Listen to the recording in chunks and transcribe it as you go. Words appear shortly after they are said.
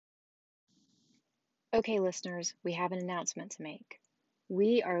Okay, listeners, we have an announcement to make.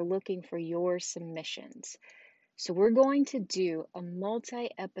 We are looking for your submissions. So, we're going to do a multi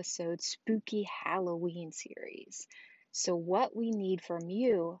episode spooky Halloween series. So, what we need from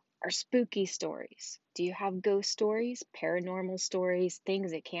you are spooky stories. Do you have ghost stories, paranormal stories,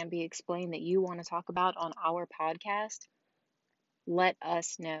 things that can't be explained that you want to talk about on our podcast? Let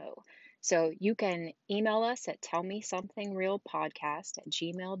us know. So, you can email us at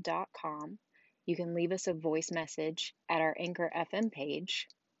tellmesomethingrealpodcast@gmail.com. You can leave us a voice message at our Anchor FM page,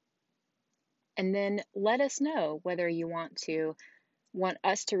 and then let us know whether you want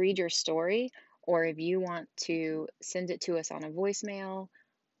us to read your story, or if you want to send it to us on a voicemail,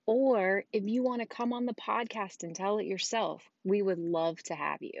 or if you want to come on the podcast and tell it yourself. We would love to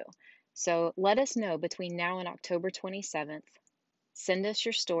have you. So let us know between now and October 27th. Send us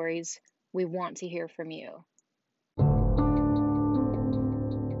your stories. We want to hear from you.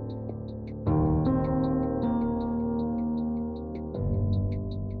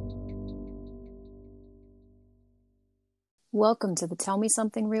 Welcome to the Tell Me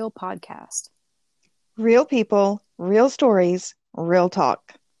Something Real podcast. Real people, real stories, real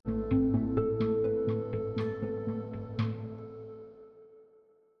talk.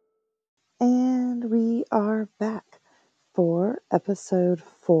 And we are back for episode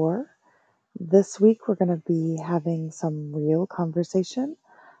 4. This week we're going to be having some real conversation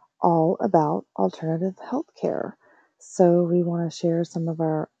all about alternative healthcare. So we want to share some of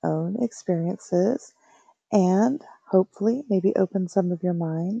our own experiences and hopefully maybe open some of your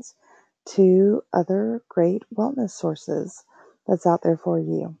minds to other great wellness sources that's out there for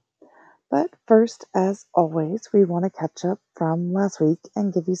you. But first, as always, we want to catch up from last week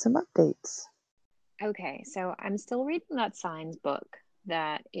and give you some updates. Okay, so I'm still reading that Signs book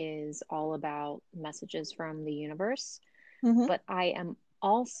that is all about messages from the universe, but I am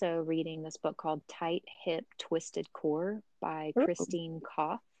also reading this book called Tight Hip, Twisted Core by Ooh, Christine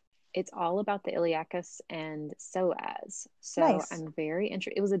Koff. It's all about the iliacus and psoas. So nice. I'm very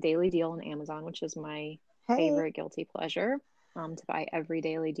interested. It was a daily deal on Amazon, which is my Hey. favorite guilty pleasure, to buy every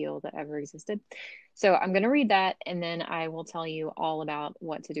daily deal that ever existed. So I'm going to read that, and then I will tell you all about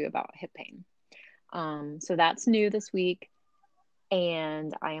what to do about hip pain. So that's new this week.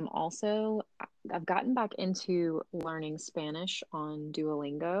 And I've gotten back into learning Spanish on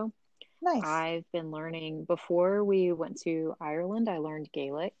Duolingo. Nice. I've been learning, before we went to Ireland, I learned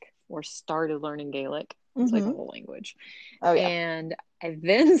Gaelic, or started learning Gaelic. It's like a Mm-hmm. whole language. Oh, yeah. And I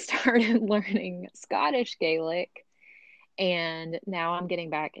then started learning Scottish Gaelic. And now I'm getting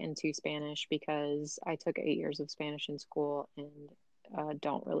back into Spanish because I took 8 years of Spanish in school and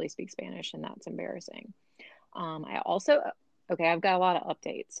don't really speak Spanish, and that's embarrassing. I also, okay, I've got a lot of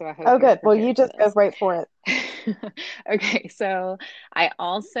updates, so I hope Oh, you're good. Well, you prepared for just go this. right for it. Okay, so I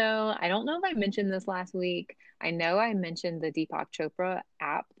don't know if I mentioned this last week. I know I mentioned the Deepak Chopra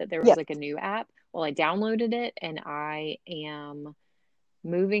app, that there was Yes. like a new app. Well, I downloaded it and I am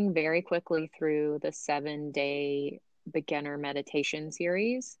moving very quickly through the 7-day beginner meditation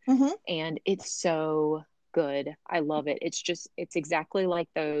series, Mm-hmm. and it's so good. I love it. It's exactly like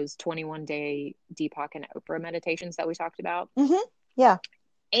those 21-day Deepak and Oprah meditations that we talked about. Mm-hmm. Yeah.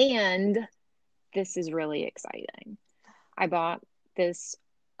 And this is really exciting. I bought this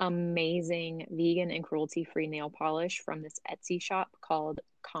amazing vegan and cruelty free nail polish from this Etsy shop called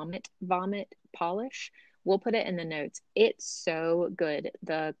Comet Vomit Polish. We'll put it in the notes. It's so good.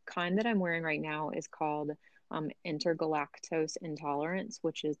 The kind that I'm wearing right now is called Intergalactose Intolerance,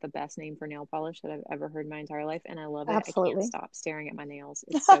 which is the best name for nail polish that I've ever heard in my entire life. And I love it. I can't Absolutely. stop staring at my nails.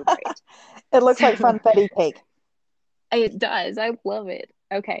 It's so great. It looks like So funfetti cake. it does. I love it.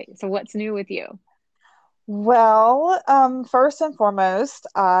 Okay, so what's new with you? Well, first and foremost,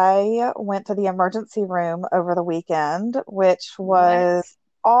 I went to the emergency room over the weekend, which What? was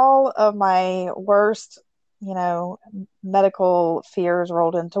all of my worst, medical fears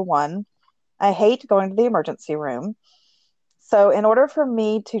rolled into one. I hate going to the emergency room. So, in order for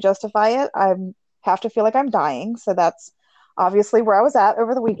me to justify it, I have to feel like I'm dying. So, that's obviously where I was at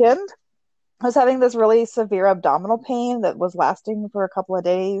over the weekend. I was having this really severe abdominal pain that was lasting for a couple of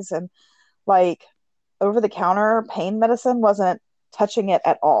days. And like over the counter pain medicine wasn't touching it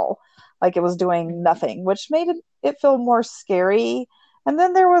at all. Like it was doing Mhm. nothing, which made it feel more scary. And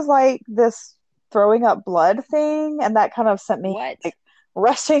then there was like this throwing up blood thing, and that kind of sent me What? like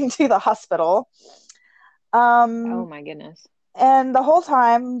rushing to the hospital. Oh Um, my goodness. and the whole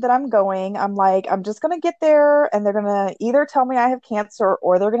time that I'm going, I'm like, I'm just going to get there and they're going to either tell me I have cancer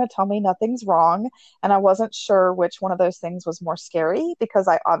or they're going to tell me nothing's wrong. And I wasn't sure which one of those things was more scary because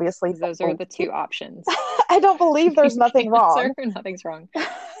I obviously Because those are don't the believe, two options. I don't believe there's nothing Cancer wrong. or nothing's wrong.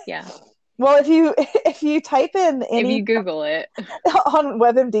 Yeah. Well, if you if you type in If any you Google it. on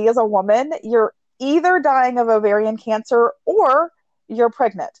WebMD as a woman, you're either dying of ovarian cancer or you're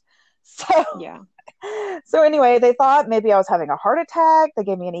pregnant. So Yeah. so anyway, they thought maybe I was having a heart attack. They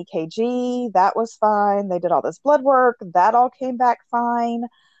gave me an EKG. That was fine. They did all this blood work. That all came back fine.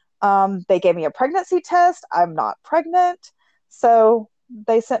 They gave me a pregnancy test. I'm not pregnant. So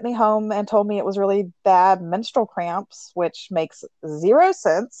they sent me home and told me it was really bad menstrual cramps, which makes zero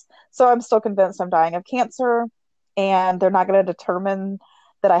sense. So I'm still convinced I'm dying of cancer, and they're not going to determine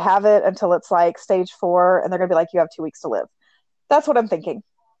that I have it until it's like stage 4, and they're going to be like, you have 2 weeks to live. That's what I'm thinking.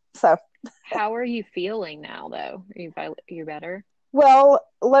 So, How are you feeling now, though? You better? well,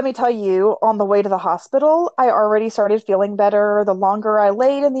 let me tell you, on the way to the hospital, I already started feeling better. The longer I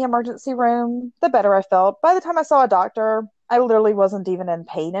laid in the emergency room, the better I felt. By the time I saw a doctor, I literally wasn't even in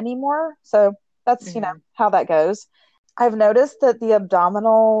pain anymore. So that's, Hmm. how that goes. I've noticed that the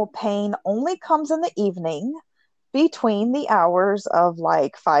abdominal pain only comes in the evening between the hours of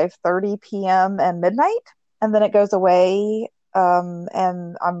like 5:30 p.m. and midnight, and then it goes away,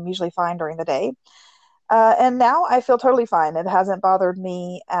 and I'm usually fine during the day. And now I feel totally fine. It hasn't bothered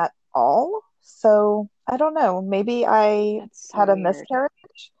me at all. So I don't know. Maybe I That's so had a weird.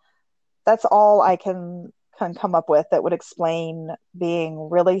 miscarriage. That's all I can come up with that would explain being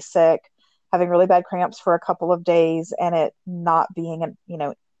really sick, having really bad cramps for a couple of days, and it not being,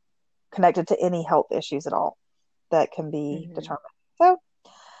 connected to any health issues at all that can be Hmm. determined. So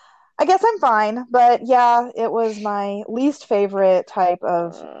I guess I'm fine, but yeah, it was my least favorite type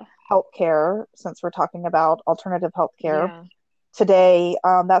of Uh, healthcare since we're talking about alternative healthcare yeah. today.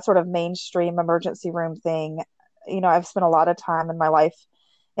 That sort of mainstream emergency room thing. I've spent a lot of time in my life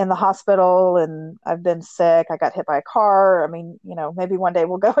in the hospital, and I've been sick. I got hit by a car. I mean, maybe one day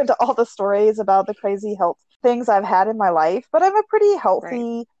we'll go into all the stories about the crazy health things I've had in my life, but I'm a pretty Right.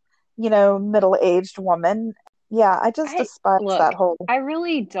 healthy, middle-aged woman. Yeah, I just I despise that look, whole. I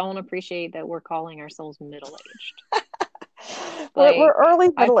really don't appreciate that we're calling ourselves middle-aged. We're Like, early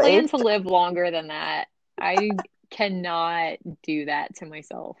I middle plan to aged. live longer than that. I cannot do that to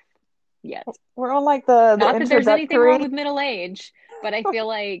myself yet. We're on like the Not that there's anything wrong introductory. with middle age, but I feel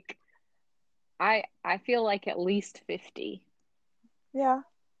like I feel like at least 50. Yeah,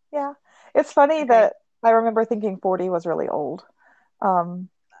 yeah. It's funny Okay. that I remember thinking 40 was really old. Um,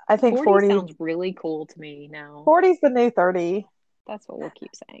 I think 40 40 sounds really cool to me now. 40 is the new 30. That's what we'll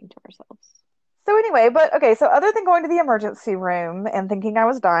keep saying to ourselves. So anyway, but okay, so other than going to the emergency room and thinking I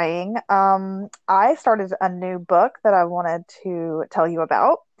was dying, I started a new book that I wanted to tell you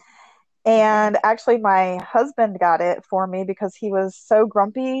about. Okay. And actually, my husband got it for me because he was so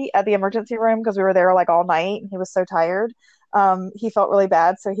grumpy at the emergency room because we were there like all night and he was so tired. He felt really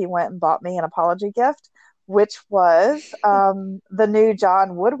bad, so he went and bought me an apology gift, which was the new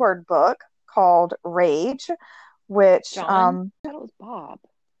John Woodward book called Rage, which John? I thought it was Bob.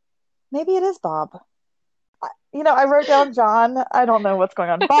 maybe it is Bob. I wrote down John. I don't know what's going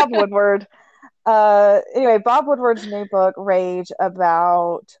on. Bob Woodward. Anyway, Bob Woodward's new book, Rage,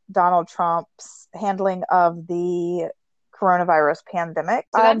 about Donald Trump's handling of the coronavirus pandemic.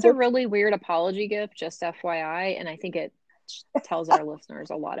 So that's a This, really weird apology gift, just FYI, and I think it tells our listeners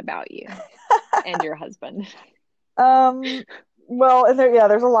a lot about you and your husband. um, well, and there, yeah,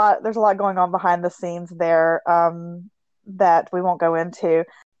 there's a lot going on behind the scenes there, that we won't go into.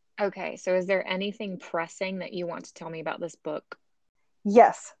 Okay, so is there anything pressing that you want to tell me about this book?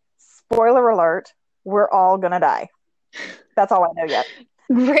 Yes, spoiler alert, we're all gonna die. That's all I know yet,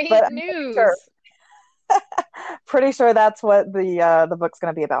 but Great I'm pretty sure, news. pretty sure that's what the book's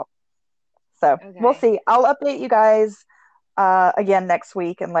gonna be about. So we'll Okay. see. I'll update you guys again next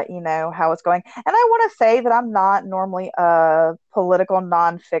week and let you know how it's going. And I want to say that I'm not normally a political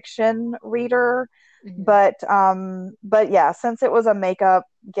nonfiction reader, Hmm. but yeah, since it was a makeup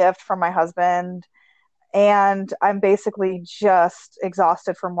gift from my husband, and I'm basically just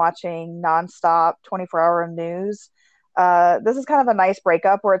exhausted from watching nonstop 24-hour news. This is kind of a nice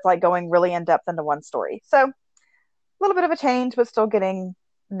breakup where it's like going really in depth into one story. So a little bit of a change, but still getting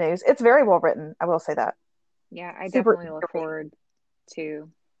news. It's very well written. I will say that. Yeah, I Super definitely easy look to read. forward to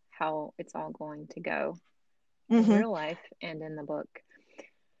how it's all going to go in Hmm. real life and in the book.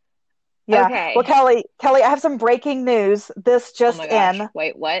 Yeah. Well, Okay. Kelly, I have some breaking news. This Oh just my gosh. in.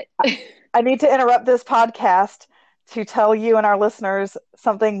 Wait, what? I need to interrupt this podcast to tell you and our listeners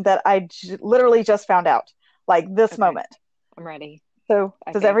something that literally just found out, like this Okay, moment. I'm ready, So,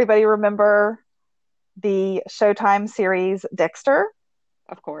 I does think. everybody remember the Showtime series Dexter?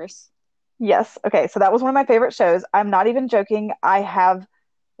 Of course. Yes. Okay. So that was one of my favorite shows. I'm not even joking. I have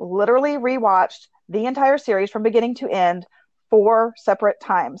literally rewatched the entire series from beginning to end 4 separate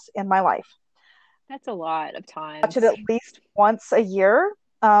times in my life. That's a lot of Watch it times. at least once a year,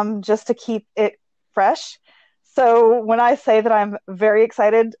 just to keep it fresh. So when I say that I'm very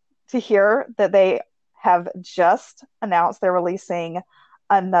excited to hear that they have just announced they're releasing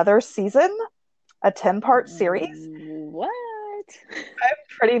another season, a 10-part series, What? I'm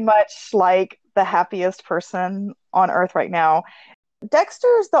pretty much like the happiest person on earth right now. Dexter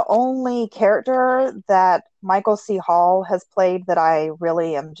is the only character that Michael C. Hall has played that I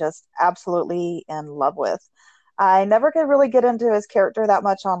really am just absolutely in love with. I never could really get into his character that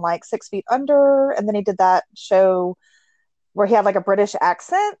much on like 6 Feet Under, and then he did that show where he had like a British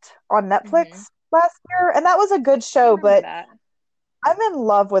accent on Hmm. Netflix last year, and that was a good I show, remember but that. I'm in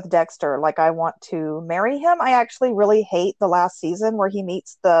love with Dexter. Like, I want to marry him. I actually really hate the last season where he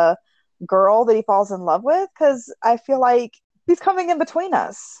meets the girl that he falls in love with because I feel like he's coming in between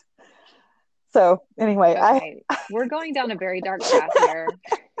us. So, anyway, I Okay, we're going down a very dark path here.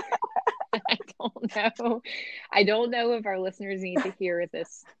 I don't know. I don't know if our listeners need to hear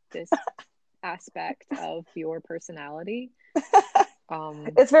this aspect of your personality.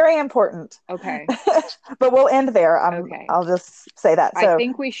 it's very important. Okay. But we'll end there. Okay. I'll just say that. I So,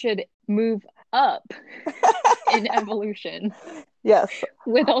 think we should move up in evolution yes.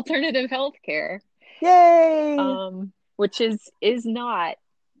 with alternative healthcare, Yay. which is not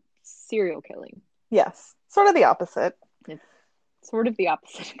serial killing. Yes. Sort of the opposite. It's sort of the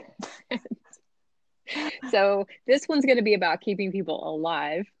opposite. So this one's going to be about keeping people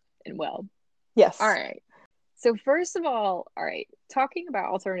alive and well. All Yes. right. So first of all right, talking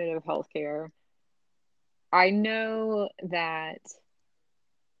about alternative healthcare, I know that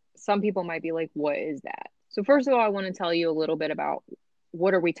some people might be like, what is that? So first of all, I want to tell you a little bit about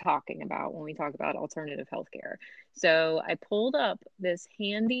what are we talking about when we talk about alternative healthcare. So I pulled up this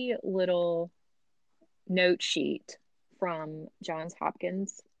handy little note sheet from Johns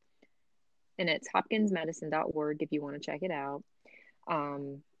Hopkins, and it's hopkinsmedicine.org if you want to check it out,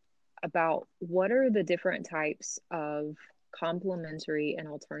 um, about what are the different types of complementary and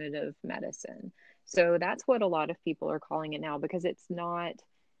alternative medicine. So that's what a lot of people are calling it now because it's not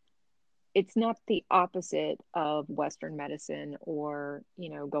the opposite of Western medicine or,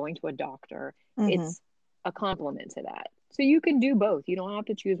 going to a doctor. Mm-hmm. It's a complement to that. So you can do both. You don't have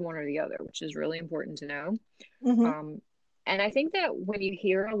to choose one or the other, which is really important to know. Mm-hmm. Um, and I think that when you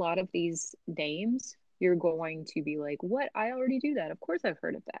hear a lot of these names, you're going to be like, what? I already do that. Of course, I've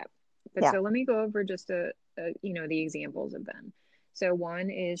heard of that. But Yeah. so let me go over just the examples of them. So one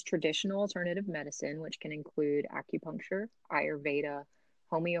is traditional alternative medicine, which can include acupuncture, Ayurveda,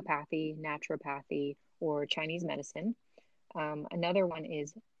 homeopathy, naturopathy, or Chinese medicine. Another one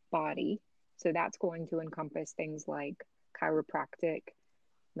is body. So that's going to encompass things like chiropractic,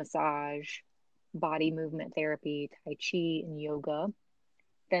 massage, body movement therapy, Tai Chi, and yoga.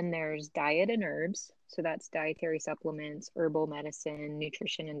 Then there's diet and herbs. So that's dietary supplements, herbal medicine,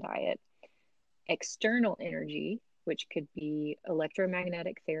 nutrition, and diet. External energy, which could be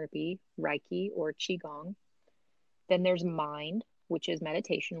electromagnetic therapy, Reiki, or Qigong. Then there's mind, which is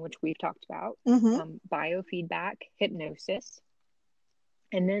meditation, which we've talked about, Mm-hmm. biofeedback, hypnosis,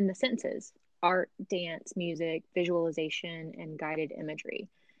 and then the senses, art, dance, music, visualization, and guided imagery.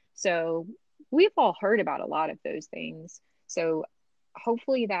 So we've all heard about a lot of those things. So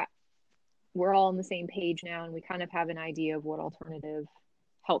hopefully that we're all on the same page now and we kind of have an idea of what alternative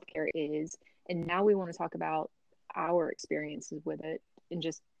healthcare is. And now we want to talk about our experiences with it and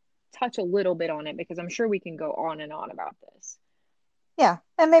just touch a little bit on it because I'm sure we can go on and on about this. Yeah.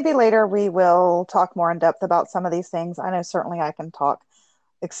 And maybe later we will talk more in depth about some of these things. I know certainly I can talk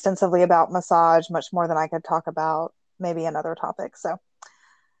extensively about massage, much more than I could talk about maybe another topic.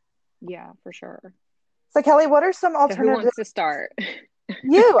 Yeah, for sure. So Kelly, what are some So who alternative wants to start?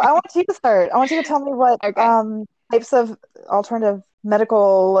 I want you to start. I want you to tell me what Okay. types of alternative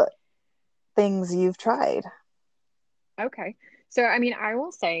medical things you've tried. Okay. So, I mean, I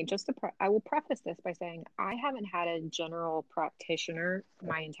will say, I will preface this by saying I haven't had a general practitioner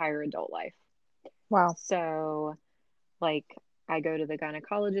my entire adult life. Wow. So, like, I go to the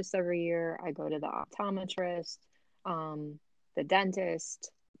gynecologist every year, I go to the optometrist, um, the dentist,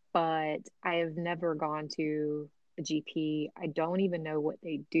 but I have never gone to a GP. I don't even know what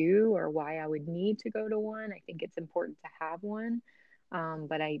they do or why I would need to go to one. I think it's important to have one,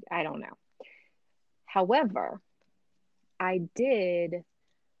 but I don't know. However, I did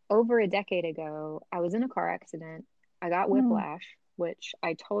over a decade ago, I was in a car accident. I got Mm. whiplash, which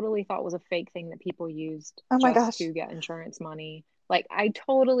I totally thought was a fake thing that people used Oh my just gosh, to get insurance money. Like, I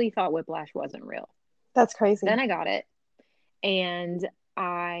totally thought whiplash wasn't real. that's Then crazy. I got it, and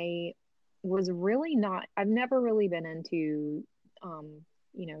I was really not, I've never really been into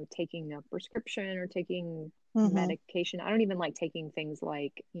taking a prescription or taking Mhm. medication. I don't even like taking things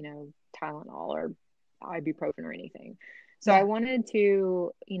like, Tylenol or ibuprofen or anything. So I Yeah. wanted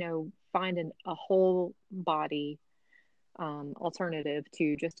to, find a whole body alternative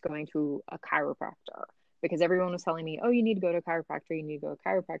to just going to a chiropractor, because everyone was telling me, oh, you need to go to a chiropractor, you need to go to a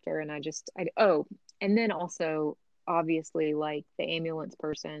chiropractor. And and then also, obviously, like the ambulance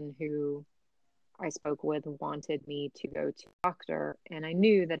person who I spoke with wanted me to go to a doctor. And I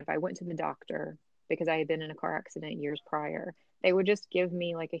knew that if I went to the doctor, because I had been in a car accident years prior, they would just give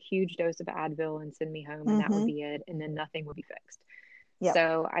me like a huge dose of Advil and send me home, and that would Mhm. be it. And then nothing would be fixed. Yep.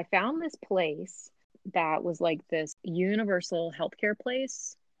 So I found this place that was like this universal healthcare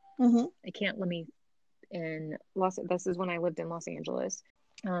place. Mhm. I can't let me in this is when I lived in Los Angeles.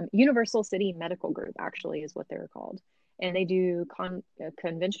 Universal City Medical Group actually is what they're called. And they do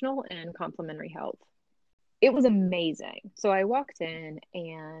conventional and complementary health. It was amazing. So I walked in,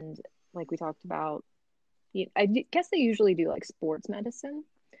 and like we talked about, I guess they usually do like sports medicine.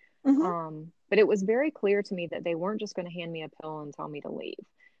 Mhm. But it was very clear to me that they weren't just going to hand me a pill and tell me to leave.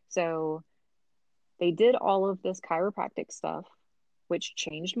 So they did all of this chiropractic stuff, which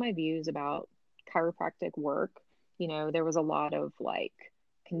changed my views about chiropractic work. There was a lot of like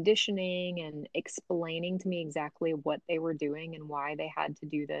conditioning and explaining to me exactly what they were doing and why they had to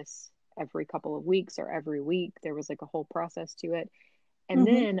do this every couple of weeks or every week. There was like a whole process to it. And Mhm.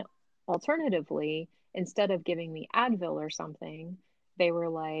 then alternatively, instead of giving me Advil or something, they were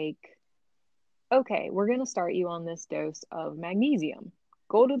like, okay, we're going to start you on this dose of magnesium.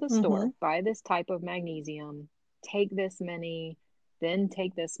 Go to the store, Mhm. buy this type of magnesium, take this many, then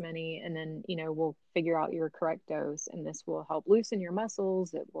take this many, and then, we'll figure out your correct dose. And this will help loosen your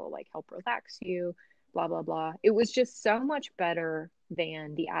muscles. It will like help relax you, blah, blah, blah. It was just so much better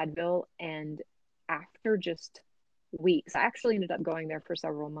than the Advil. And after just weeks, I actually ended up going there for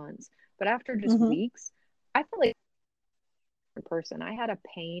several months, but after just Mhm. weeks, I felt like a person. I had a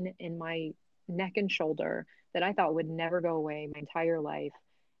pain in my neck and shoulder that I thought would never go away my entire life.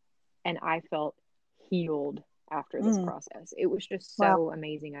 And I felt healed after this Mm. process. It was just Wow. so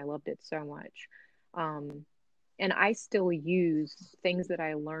amazing. I loved it so much. Um, and I still use things that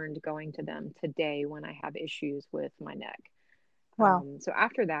I learned going to them today when I have issues with my neck. Wow. So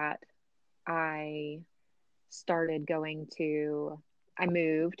after that, I started going to, I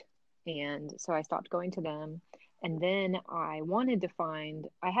moved, and so I stopped going to them. And then I wanted to find,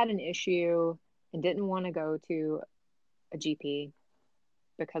 I had an issue and didn't want to go to a GP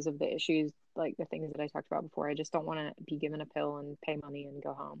because of the issues, like the things that I talked about before. I just don't want to be given a pill and pay money and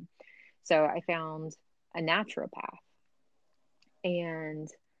go home. So I found a naturopath, and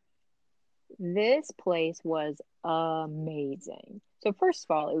this place was amazing. So, first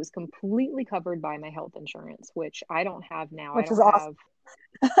of all, it was completely covered by my health insurance, which I don't have now. I Which is don't awesome.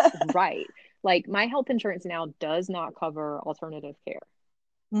 have. Right. Like my health insurance now does not cover alternative care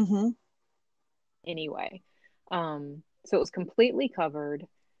Mhm. anyway. So it was completely covered.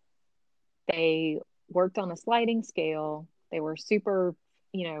 They worked on a sliding scale. They were super,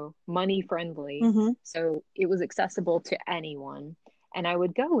 money friendly. Mhm. So it was accessible to anyone. And I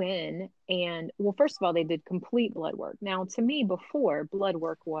would go in and, well, first of all, they did complete blood work. Now, to me, before, blood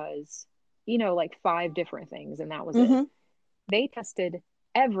work was, like five different things, and that was it. Mhm. They tested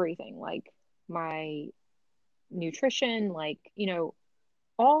everything, like my nutrition, like,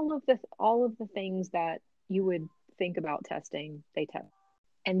 all of the things that you would think about testing, they test.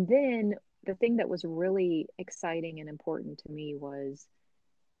 And then the thing that was really exciting and important to me was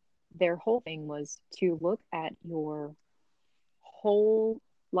their whole thing was to look at your whole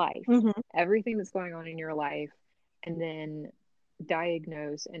life, Mhm. everything that's going on in your life, and then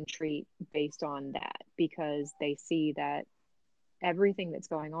diagnose and treat based on that, because they see that everything that's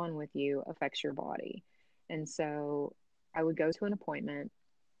going on with you affects your body. And so I would go to an appointment,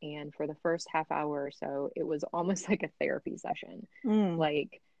 and for the first half hour or so, it was almost like a therapy session. Mm.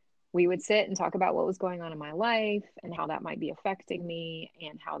 Like we would sit and talk about what was going on in my life and how that might be affecting me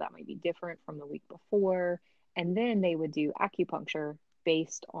and how that might be different from the week before. And then they would do acupuncture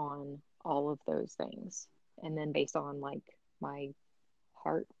based on all of those things. And then based on like my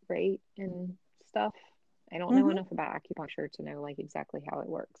heart rate and stuff. I don't know Mhm. enough about acupuncture to know like exactly how it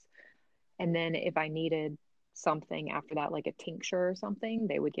works. And then if I needed something after that, like a tincture or something,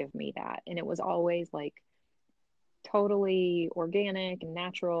 they would give me that. And it was always like totally organic and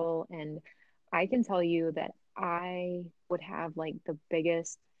natural. And I can tell you that I would have like the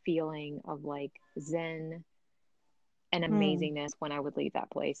biggest feeling of like zen and Mm. amazingness when I would leave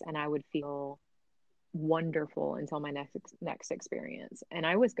that place, and I would feel wonderful until my next experience. And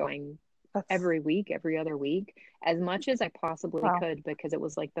I was going That's every week, every other week, as much as I possibly wow. could, because it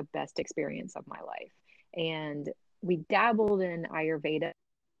was like the best experience of my life. And we dabbled in Ayurveda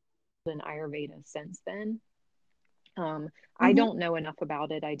since then. I Hmm. don't know enough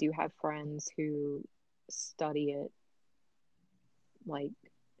about it. I do have friends who study it like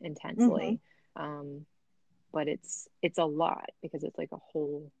Hmm. intensely. Um, but it's a lot because it's like a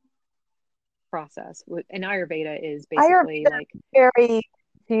whole process. And Ayurveda is basically Ayurveda like, is very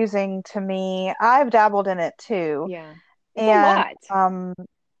confusing to me. I've dabbled in it too, yeah, it's a and lot.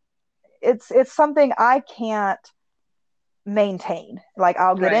 it's something I can't maintain. Like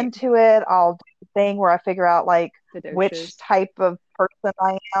I'll get Right. into it, I'll do the thing where I figure out like The which doshas. type of person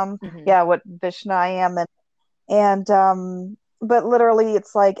I am, Hmm. yeah, what Vishnu I am, and but literally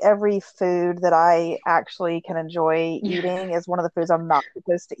it's like every food that I actually can enjoy Yeah, eating is one of the foods I'm not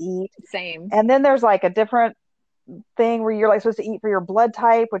supposed to eat. same. And then there's like a different thing where you're like supposed to eat for your blood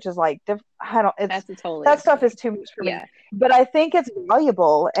type, which is like I don't it's That's a totally that different stuff is thing. too much for me. Yeah, But I think it's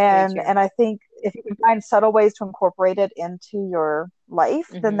valuable, me and too. I think if you can find subtle ways to incorporate it into your life,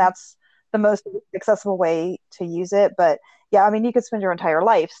 then Hmm. that's the most accessible way to use it. But yeah, I mean you could spend your entire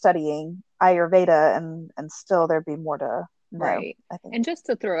life studying Ayurveda and still there'd be more to know, Right. I think. And just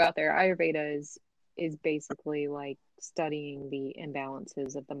to throw out there, Ayurveda is basically like studying the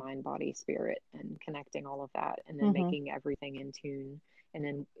imbalances of the mind, body, spirit, and connecting all of that, and then Mm-hmm. making everything in tune. And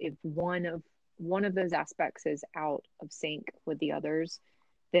then if one of those aspects is out of sync with the others,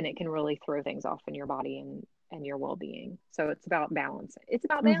 then it can really throw things off in your body and your well-being. So it's about balance. It's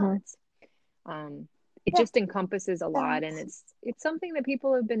about Mm-hmm. balance. Um, it Yeah, just encompasses a lot, and balance. it's something that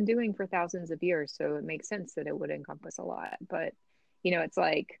people have been doing for thousands of years, so it makes sense that it would encompass a lot. But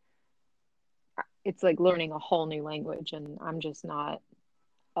it's like learning a whole new language, and I'm just not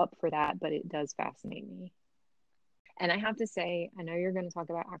up for that, but it does fascinate me. And I have to say, I know you're going to talk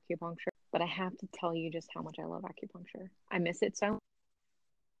about acupuncture, but I have to tell you just how much I love acupuncture. I miss it so.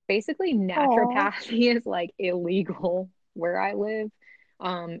 Basically, Oh, naturopathy is like illegal where I live,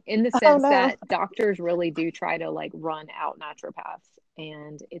 in the oh sense no. that doctors really do try to like run out naturopaths,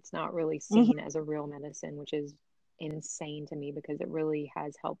 and it's not really Mm-hmm. seen as a real medicine, which is insane to me because it really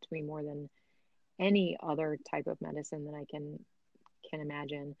has helped me more than any other type of medicine that I can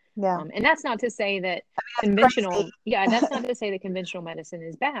imagine. Yeah, And that's not to say that that's crazy. that's not to say that conventional medicine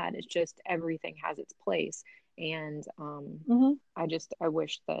is bad. It's just everything has its place. And Mm-hmm. I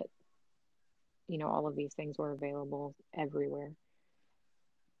wish that, all of these things were available everywhere.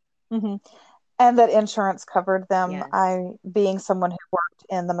 Mm-hmm. And that insurance covered them. Yes. I, being someone who worked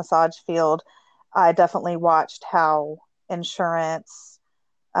in the massage field, I definitely watched how insurance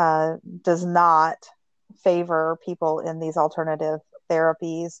does not favor people in these alternative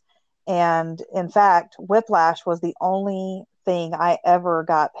therapies. And in fact, whiplash was the only thing I ever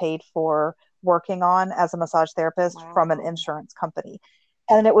got paid for working on as a massage therapist from an Wow. insurance company.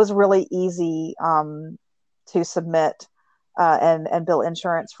 And it was really easy to submit and bill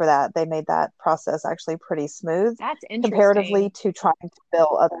insurance for that. They made that process actually pretty smooth That's comparatively interesting. to trying to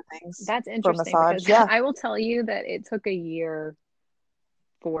bill other things That's for interesting massage. because Yeah. I will tell you that it took a year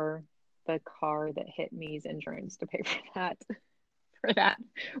for the car that hit me's insurance to pay for that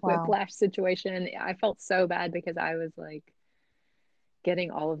Wow. whiplash situation. I felt so bad because I was like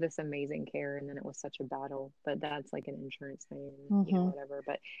getting all of this amazing care, and then it was such a battle. But that's like an insurance thing, Mm-hmm. whatever.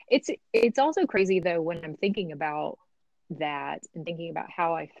 But it's also crazy though when I'm thinking about that and thinking about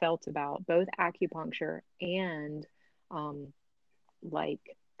how I felt about both acupuncture and um like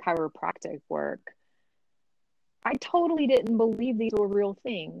chiropractic work. I totally didn't believe these were real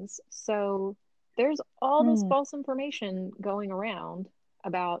things. So there's all this Mm. false information going around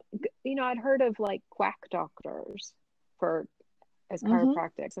about, I'd heard of like quack doctors for as Mm-hmm.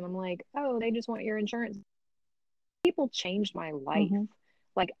 chiropractics, and I'm like, oh, they just want your insurance. People changed my life. Mm-hmm.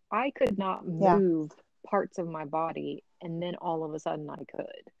 Like I could not Yeah. move parts of my body, and then all of a sudden I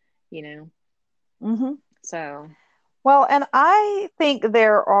could, you know? Mm-hmm. So, Well, and I think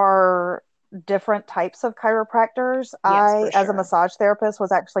there are different types of chiropractors. yes, I, for as a sure. massage therapist,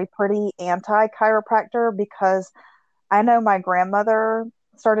 was actually pretty anti chiropractor because I know my grandmother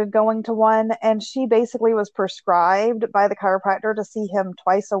started going to one and she basically was prescribed by the chiropractor to see him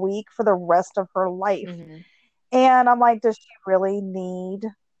twice a week for the rest of her life. Hmm. And I'm like, does she really need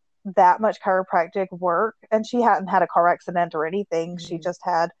that much chiropractic work? And she hadn't had a car accident or anything. She Hmm. just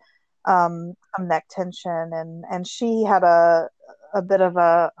had some neck tension, and she had a bit of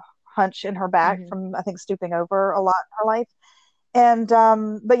a hunch in her back Hmm. from I think stooping over a lot in her life. And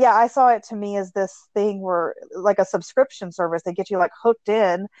but yeah, I saw it to me as this thing where like a subscription service, they get you like hooked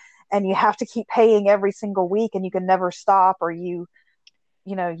in, and you have to keep paying every single week, and you can never stop, or you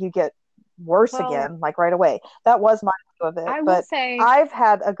get worse Well, again, like right away. That was my view of it, I will but say, I've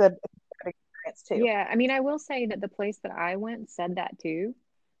had a good experience too. yeah, I mean, I will say that the place that I went said that too.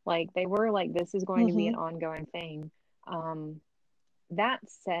 Like they were like, this is going to be an Hmm. ongoing thing. Um, that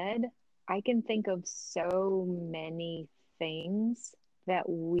said, I can think of so many things that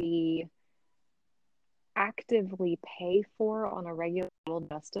we actively pay for on a regular level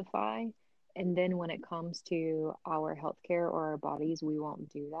justify. And then when it comes to our healthcare or our bodies, we won't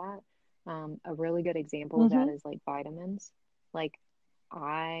do that. A really good example of that Hmm. is like vitamins. Like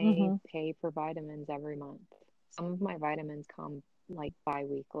I Hmm. pay for vitamins every month. Some of my vitamins come like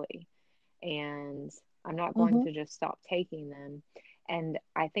bi-weekly, and I'm not going Hmm. to just stop taking them. And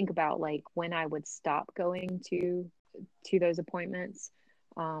I think about like when I would stop going to those appointments,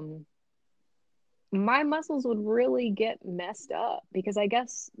 um, my muscles would really get messed up because I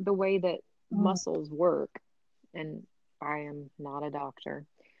guess the way that muscles work, and I am not a doctor,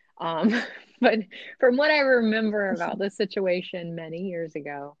 um, but from what I remember about this situation many years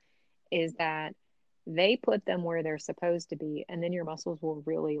ago, is that they put them where they're supposed to be, and then your muscles will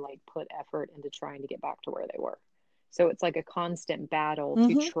really like put effort into trying to get back to where they were. So it's like a constant battle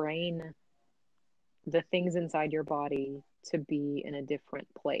to Hmm. train the things inside your body to be in a different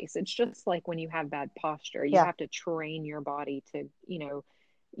place. It's just like when you have bad posture, you Yeah. have to train your body to,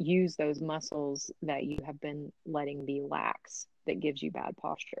 use those muscles that you have been letting be lax that gives you bad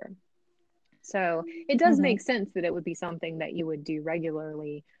posture. So it does Hmm. make sense that it would be something that you would do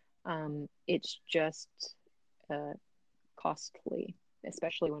regularly. It's just uh, costly,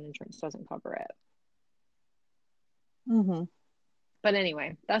 especially when insurance doesn't cover it. Hmm. But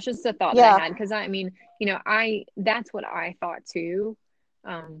anyway, that's just a thought that I Yeah. had because I mean, I that's what I thought too.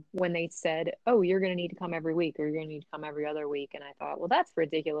 When they said, "Oh, you're going to need to come every week or you're going to need to come every other week." And I thought, "Well, that's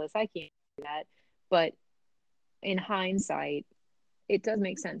ridiculous. I can't do that." But in hindsight, it does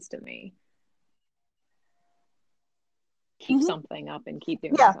make sense to me. Keep Hmm. something up and keep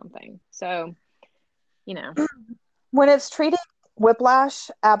doing Yeah. something. So, you know, When it's treating whiplash,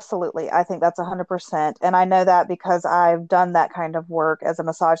 absolutely. I think that's 100%. And I know that because I've done that kind of work as a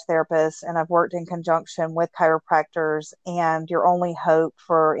massage therapist and I've worked in conjunction with chiropractors. And your only hope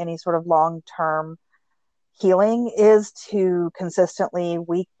for any sort of long term healing is to consistently,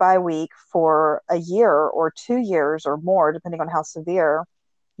 week by week, for a year or 2 years or more, depending on how severe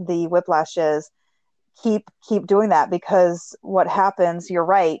the whiplash is, keep doing that. Because what happens, you're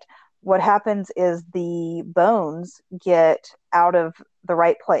right, what happens is the bones get out of the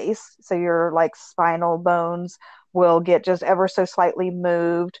right place, so your like spinal bones will get just ever so slightly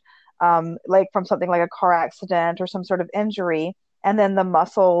moved, like from something like a car accident or some sort of injury, and then the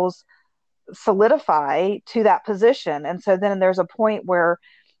muscles solidify to that position, and so then there's a point where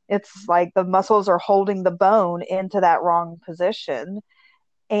it's like the muscles are holding the bone into that wrong position,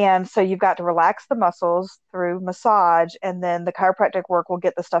 and so you've got to relax the muscles through massage, and then the chiropractic work will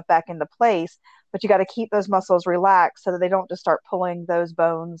get the stuff back into place. But you got to keep those muscles relaxed so that they don't just start pulling those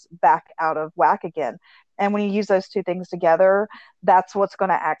bones back out of whack again. And when you use those two things together, that's what's going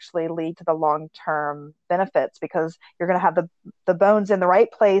to actually lead to the long term benefits, because you're going to have the bones in the right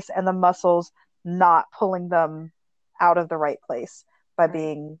place and the muscles not pulling them out of the right place by right,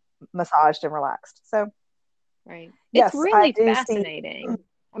 being massaged and relaxed. So, right. It's yes, I really do see. fascinating.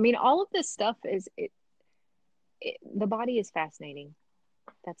 I mean, all of this stuff the body is fascinating.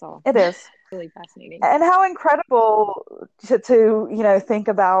 That's all. It is. Really fascinating. And how incredible think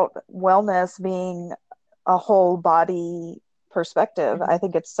about wellness being a whole body perspective. I Hmm.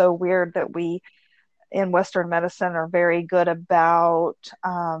 think it's so weird that we in Western medicine are very good about,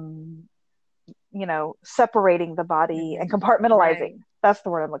 separating the body Hmm. and compartmentalizing. Right. That's the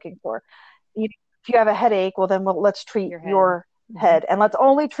word I'm looking for. If you have a headache, well, then let's treat Your head. your Hmm. head, and let's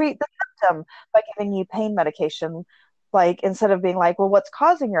only treat the symptom by giving you pain medication. Like, instead of being like, well, what's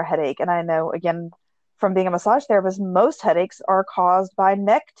causing your headache? And I know, again, from being a massage therapist, most headaches are caused by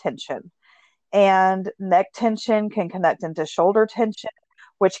neck tension, and neck tension can connect into shoulder tension,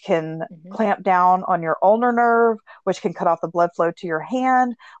 which can Hmm. clamp down on your ulnar nerve, which can cut off the blood flow to your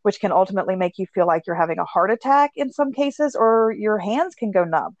hand, which can ultimately make you feel like you're having a heart attack in some cases, or your hands can go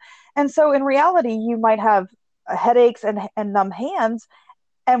numb. And so in reality, you might have headaches and numb hands,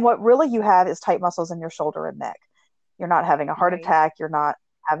 and what really you have is tight muscles in your shoulder and neck. You're not having a heart Right. attack. You're not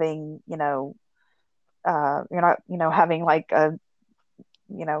having, you're not, having like a,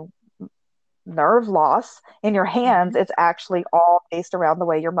 you know, nerve loss in your hands. Hmm. It's actually all based around the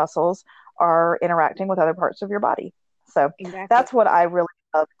way your muscles are interacting with other parts of your body. So Exactly. that's what I really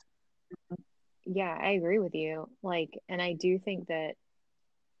love. Yeah, I agree with you. Like, and I do think that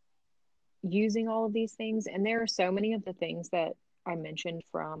using all of these things, and there are so many of the things that I mentioned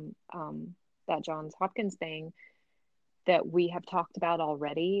from that Johns Hopkins thing that we have talked about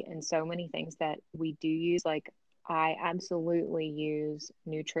already, and so many things that we do use. Like, I absolutely use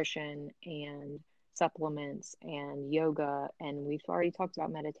nutrition and supplements and yoga, and we've already talked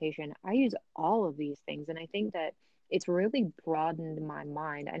about meditation. I use all of these things, and I think that it's really broadened my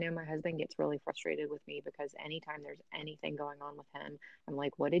mind. I know my husband gets really frustrated with me because anytime there's anything going on with him, I'm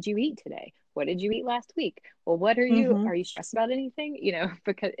like, "What did you eat today? What did you eat last week? Well, what Mm-hmm. are you stressed about anything?"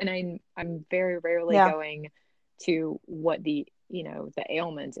 Because and I'm very rarely Yeah. going to what the the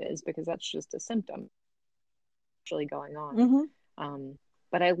ailment is, because that's just a symptom actually going on. Mm-hmm. um,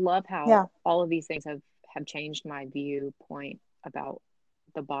 but I love Yeah. how all of these things have changed my viewpoint about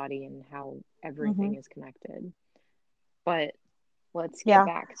the body and how Mm-hmm. everything is connected. But let's get Yeah.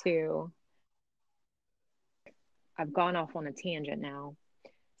 back to, I've gone off on a tangent now.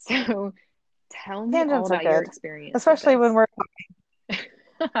 So tell me all Tangents are about your good, experience with especially when this. we're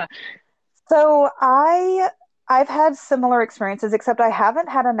so I've had similar experiences, except I haven't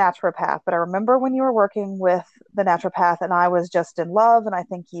had a naturopath. But I remember when you were working with the naturopath, and I was just in love, and I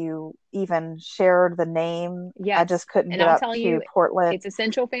think you even shared the name. I Yes, just couldn't and get I'll up tell to you, Portland. it's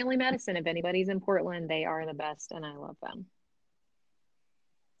Essential Family Medicine. If anybody's in Portland, they are the best, and I love them.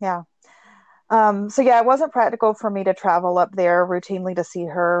 Yeah. So yeah, it wasn't practical for me to travel up there routinely to see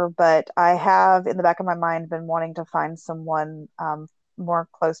her, but I have in the back of my mind been wanting to find someone more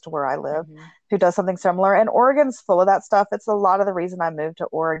close to where I live Hmm. who does something similar. And Oregon's full of that stuff. It's a lot of the reason I moved to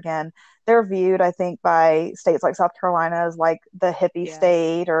Oregon. They're viewed, I think, by states like South Carolina as like the hippie Yes.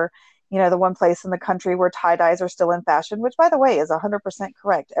 state, or the one place in the country where tie dyes are still in fashion, which by the way is 100%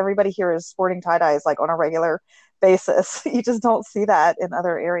 correct. Everybody here is sporting tie dyes like on a regular basis. You just don't see that in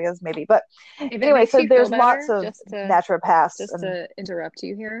other areas maybe. But If it anyway, makes so you feel there's lots better, of naturopaths just and to interrupt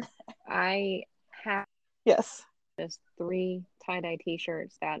you here, I have yes. just three tie-dye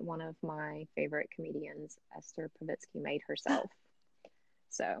t-shirts that one of my favorite comedians, Esther Povitsky, made herself.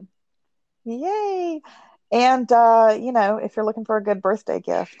 So Yay. And if you're looking for a good birthday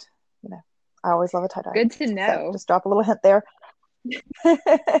gift, I always love a tie-dye. good to So know. just drop a little hint there.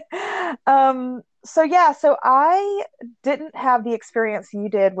 So yeah, so I didn't have the experience you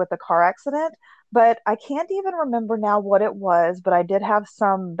did with the car accident, but I can't even remember now what it was, but I did have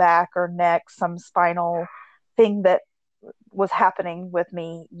some back or neck, some spinal thing that was happening with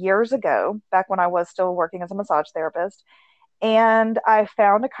me years ago, back when I was still working as a massage therapist. And I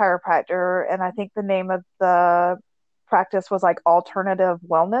found a chiropractor, and I think the name of the practice was like Alternative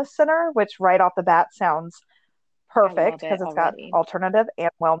Wellness Center, which right off the bat sounds I love perfect it because it's got already. alternative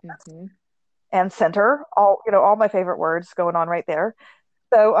and wellness Hmm. and center, all my favorite words going on right there.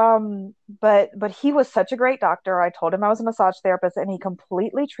 So but he was such a great doctor. I told him I was a massage therapist, and he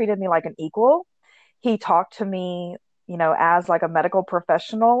completely treated me like an equal. He talked to me, as like a medical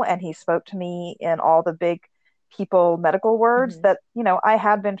professional, and he spoke to me in all the big people medical words Hmm. that, I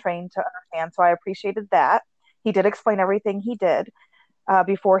had been trained to understand. So I appreciated that. He did explain everything he did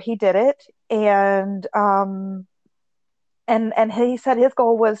before he did it. And he said his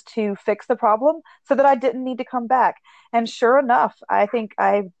goal was to fix the problem so that I didn't need to come back. And sure enough, I think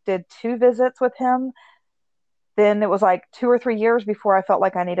I did 2 visits with him. Then it was like 2 or 3 years before I felt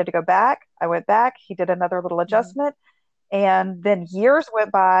like I needed to go back. I went back. He did another little Hmm. adjustment. And then years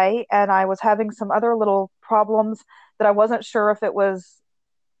went by, and I was having some other little problems that I wasn't sure if it was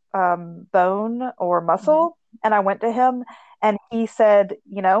bone or Hmm. muscle. And I went to him, and he said,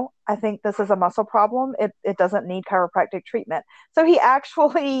 I think this is a muscle problem. It doesn't need chiropractic treatment. So he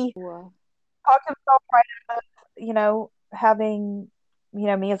actually Well, talked himself right out of, having,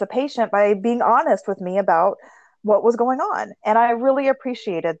 me as a patient by being honest with me about what was going on. And I really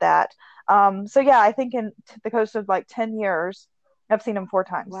appreciated that. So yeah, I think in the course of like 10 years, I've seen him 4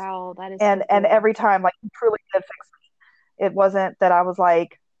 times. wow, that is And so cool. every time, like, he truly did fix me. It wasn't that I was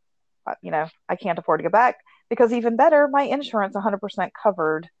like, I can't afford to go back, because even better, my insurance 100%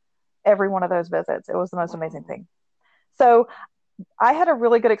 covered every one of those visits. It was the most amazing Wow. thing. So I had a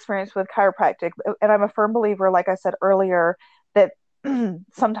really good experience with chiropractic, and I'm a firm believer, like I said earlier, that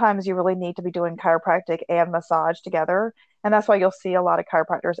sometimes you really need to be doing chiropractic and massage together. And that's why you'll see a lot of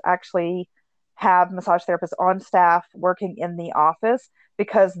chiropractors actually have massage therapists on staff working in the office,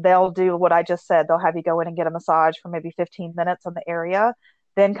 because they'll do what I just said. They'll have you go in and get a massage for maybe 15 minutes on the area,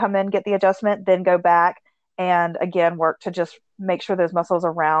 then come in, get the adjustment, then go back and again work to just make sure those muscles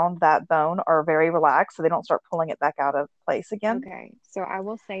around that bone are very relaxed so they don't start pulling it back out of place again. Okay, so I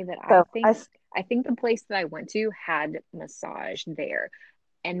will say that So I think the place that I went to had massage there.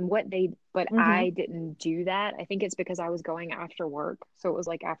 And but mm-hmm, I didn't do that. I think it's because I was going after work. So it was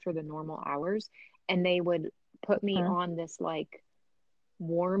like after the normal hours, and they would put me mm-hmm, on this like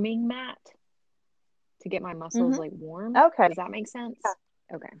warming mat to get my muscles Hmm. like warm. Okay. Does that make sense?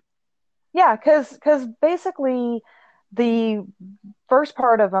 Okay. Yeah, because basically the first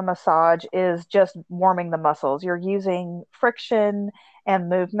part of a massage is just warming the muscles. You're using friction and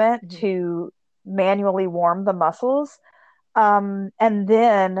movement Hmm. to manually warm the muscles. And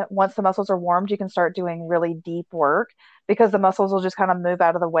then once the muscles are warmed, you can start doing really deep work because the muscles will just kind of move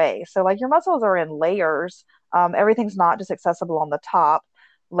out of the way. So, like your muscles are in layers. Everything's not just accessible on the top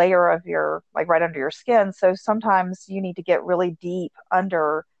layer of your, like right under your skin. So sometimes you need to get really deep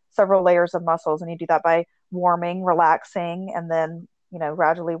under several layers of muscles, and you do that by warming, relaxing, and then,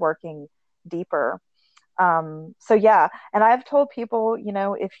 gradually working deeper. So yeah, and I've told people,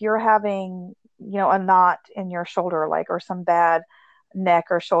 if you're having, a knot in your shoulder, like, or some bad neck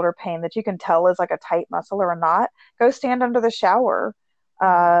or shoulder pain that you can tell is like a tight muscle or a knot, go stand under the shower,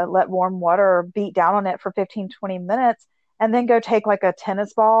 Hmm. let warm water beat down on it for 15, 20 minutes, and then go take like a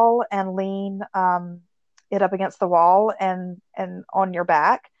tennis ball and lean it up against the wall and on your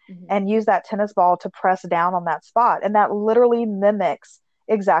back Hmm. and use that tennis ball to press down on that spot. And that literally mimics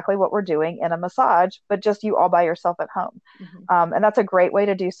exactly what we're doing in a massage, but just you all by yourself at home. Hmm. And that's a great way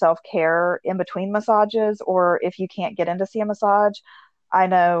to do self care in between massages, or if you can't get in to see a massage. I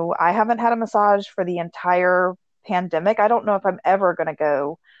know I haven't had a massage for the entire pandemic. I don't know if I'm ever going to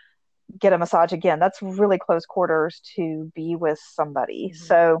go get a massage again. That's really close quarters to be with somebody. Hmm.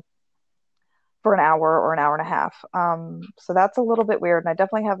 So, for an hour or an hour and a half. So that's a little bit weird. And I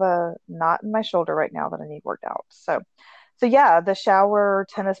definitely have a knot in my shoulder right now that I need worked out. So yeah, the shower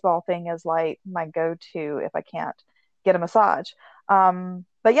tennis ball thing is like my go-to if I can't get a massage.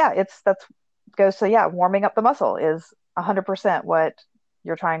 But yeah, that's goes to, yeah, warming up the muscle is 100% what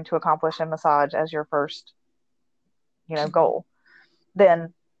you're trying to accomplish in massage as your first, Hmm. goal.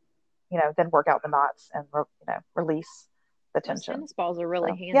 Then, then work out the knots and, release the Those tension. tennis balls are really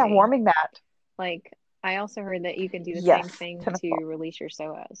So yeah, handy. warming mat. Like, I also heard that you can do the Yes, same thing tennis to ball. release your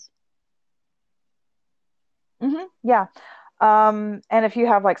psoas. Yeah. And if you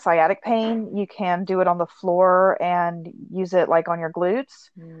have like sciatic pain, you can do it on the floor and use it like on your glutes.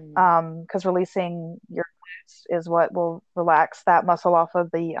 Mm. Because releasing your glutes is what will relax that muscle off of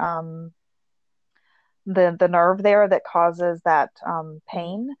the nerve there that causes that Hmm.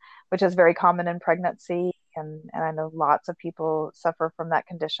 pain, which is very common in pregnancy, and I know lots of people suffer from that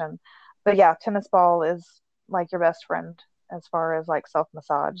condition. But yeah, tennis ball is like your best friend as far as like self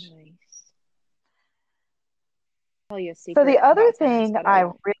massage. Nice. Tell you a So the secret other about tennis thing that I I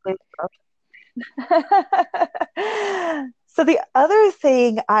love. really So the other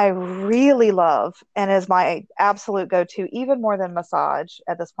thing I really love and is my absolute go-to, even more than massage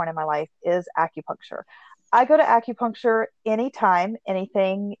at this point in my life, is acupuncture. I go to acupuncture anytime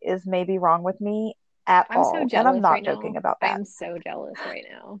anything is maybe wrong with me at I'm so all. And I'm jealous right not joking now. about I that. am so jealous right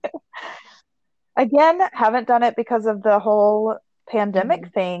now. Again, haven't done it because of the whole Hmm.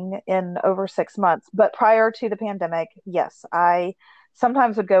 pandemic thing in over 6 months. But prior to the pandemic, yes, I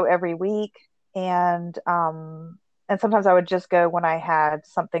sometimes would go every week, and sometimes I would just go when I had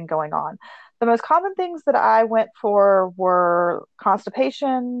something going on. The most common things that I went for were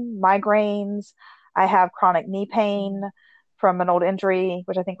constipation, migraines. I have chronic knee pain Hmm. from an old injury,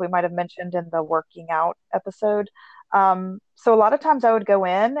 which I think we might have mentioned in the working out episode. So a lot of times I would go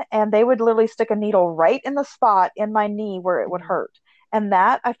in and they would literally stick a needle right in the spot in my knee where it would Hmm. hurt. And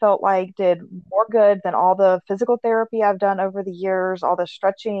that I felt like did more good than all the physical therapy I've done over the years, all the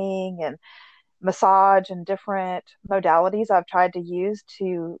stretching and massage and different modalities I've tried to use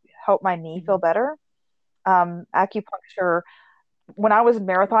to help my knee feel Hmm. better. Acupuncture, when I was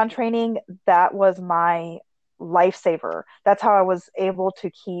marathon training, that was my lifesaver. That's how I was able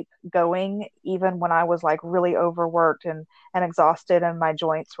to keep going even when I was like really overworked and exhausted and my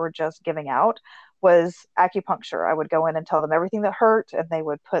joints were just giving out, was acupuncture. I would go in and tell them everything that hurt and they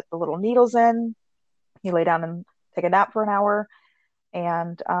would put the little needles in. You lay down and take a nap for an hour,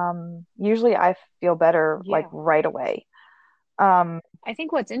 and usually I feel better like Yeah. right away. Um, I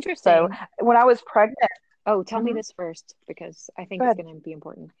think what's so interesting. when I was pregnant, Oh, tell me mhm, this first because I think it's go going to be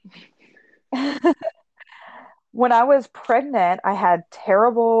important. ahead. When I was pregnant, I had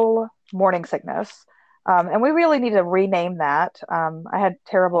terrible morning sickness. And we really need to rename that. I had All the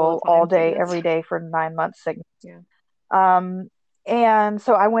terrible all time day, sickness. every day for 9 months sickness. Yeah. Um, and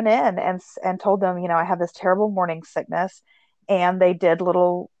so I went in and told them, I have this terrible morning sickness. And they did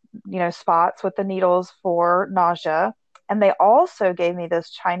little, spots with the needles for nausea. And they also gave me this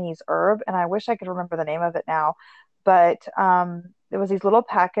Chinese herb, and I wish I could remember the name of it now. But there was these little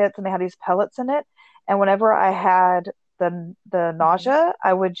packets, and they had these pellets in it. And whenever I had the Hmm. nausea,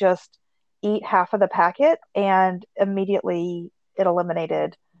 I would just eat half of the packet, and immediately it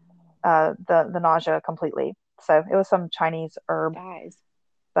eliminated the nausea completely. So it was some Chinese herb, That is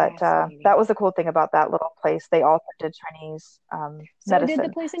but that fascinating. was the cool thing about that little place. They also did Chinese So did the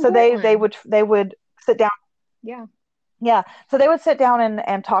medicine. place in So they Portland. would sit down. Yeah. Yeah. So they would sit down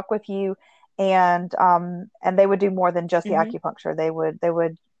and talk with you, and they would do more than just the Hmm. acupuncture. They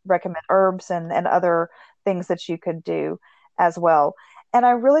would recommend herbs and other things that you could do as well. And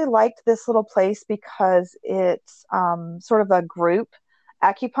I really liked this little place because it's sort of a group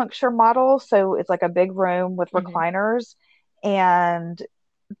acupuncture model. So it's like a big room with Hmm. recliners, and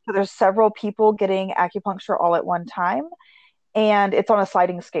so there's several people getting acupuncture all at one time, and it's on a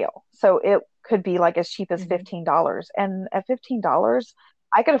sliding scale. So it could be like as cheap as Hmm. $15. And at $15,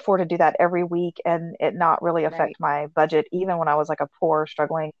 I could afford to do that every week and it not really Right. affect my budget, even when I was like a poor,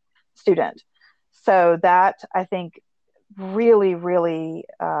 struggling student. So that I think really, really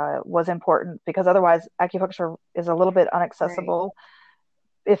was important, because otherwise acupuncture is a little bit Right. inaccessible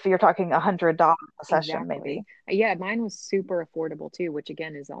if you're talking $100 a session, maybe. Exactly. Yeah, mine was super affordable too, which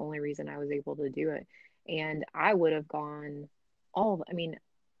again is the only reason I was able to do it. And I would have gone I mean,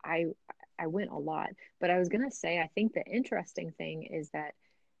 I I went a lot, but I was gonna say I think the interesting thing is that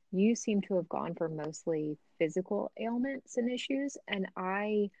you seem to have gone for mostly physical ailments and issues, and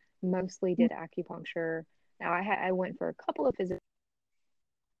I mostly did acupuncture. Now I went for a couple of physical,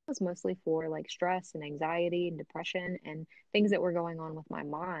 was mostly for like stress and anxiety and depression and things that were going on with my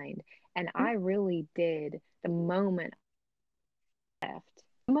mind. And I really did the moment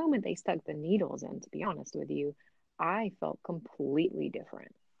they stuck the needles in, to be honest with you, I felt completely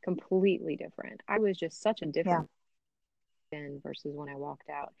different. Completely different. I was just such a Yeah. different in versus when I walked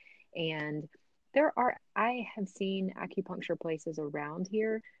out. And I have seen acupuncture places around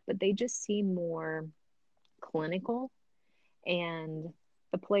here, but they just seem more clinical. And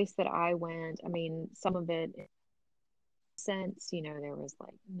the place that I went, I mean, some of it sense, there was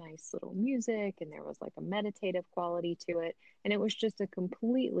like nice little music and there was like a meditative quality to it. And it was just a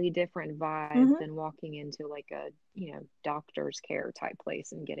completely different vibe Hmm. than walking into like a, doctor's care type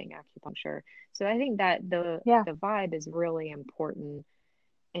place and getting acupuncture. So I think that Yeah. the vibe is really important.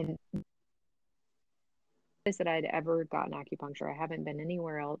 And place that I'd ever gotten acupuncture. I haven't been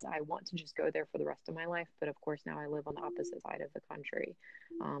anywhere else. I want to just go there for the rest of my life, but of course now I live on the opposite side of the country.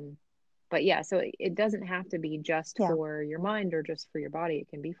 Um, but yeah, so it doesn't have to be just Yeah. for your mind or just for your body. It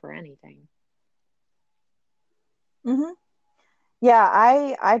can be for anything. Hmm. Yeah,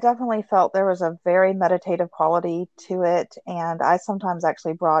 I definitely felt there was a very meditative quality to it, and I sometimes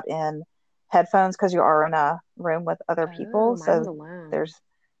actually brought in headphones because you are in a room with other Oh, people, mine was so alone. there's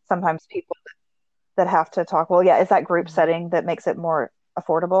sometimes people that have to talk. Well, yeah, it's that group Hmm. setting that makes it more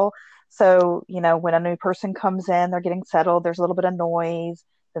affordable. So, when a new person comes in, they're getting settled, there's a little bit of noise,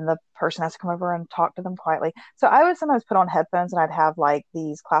 then the person has to come over and talk to them quietly. So I would sometimes put on headphones and I'd have like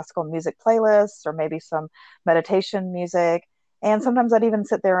these classical music playlists or maybe some meditation music. And sometimes I'd even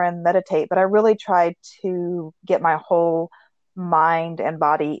sit there and meditate, but I really tried to get my whole mind and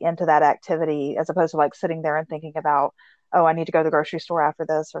body into that activity as opposed to like sitting there and thinking about, oh, I need to go to the grocery store after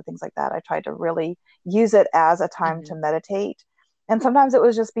this or things like that. I tried to really use it as a time Hmm. to meditate. And sometimes it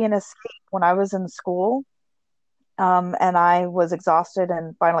was just being escape when I was in school, and I was exhausted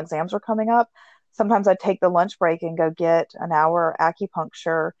and final exams were coming up. Sometimes I'd take the lunch break and go get an hour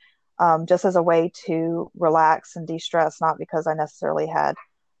acupuncture, just as a way to relax and de stress, not because I necessarily had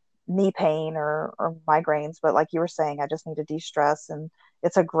knee pain or migraines, but like you were saying, I just need to de stress. And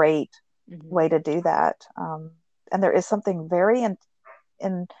it's a great Hmm. way to do that. And there is something very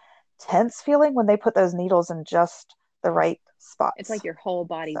intense feeling when they put those needles in just the right It's like spots. your whole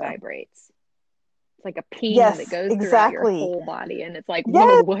body So, vibrates. It's like a ping that yes, goes throughout your exactly. whole body, and it's like,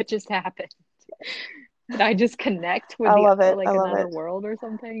 whoa, Yes, what just happened? Did I just connect with I the love it. I like love another it. world or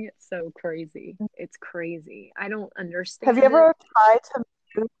something? It's so crazy. It's crazy. I don't Have you understand it. ever tried to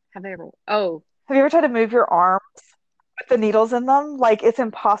move, Have I ever? Oh, have you ever tried to move your arms with the needles in them? Like it's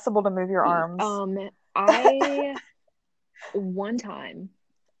impossible to move your y- arms. um, I one time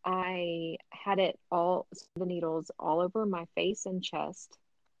I had the needles all over my face and chest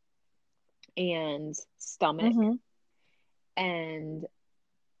and stomach, Hmm. and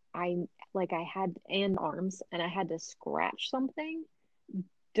I like I had and arms, and I had to scratch something.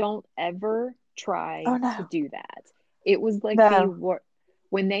 Don't ever try Oh to no. do that. It was like No.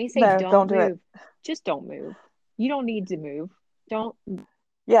 when they say No, don't don't do it. move, just don't move. You don't need to move. Don't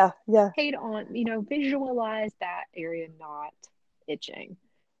Yeah, yeah. hate on, visualize that area not itching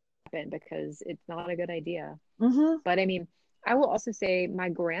because it's not a good idea. Hmm. But I mean, I will also say my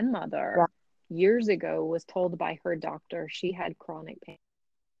Yeah. grandmother years ago was told by her doctor she had chronic pain,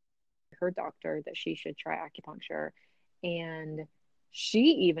 her doctor that she should try acupuncture. and she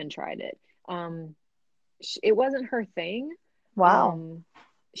even tried it. Um, it wasn't her thing. Wow. Um,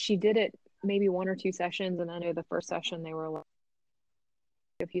 she did it maybe one or two sessions, and I know the first session they were like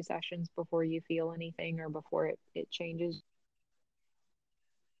a few sessions before you feel anything or before it changes.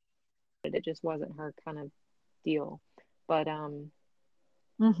 It just wasn't her kind of deal. But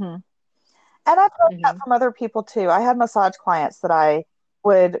Mm-hmm. And I've heard that mhm, from other people too. I had massage clients that I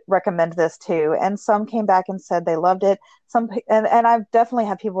would recommend this to, and some came back and said they loved it. And I've definitely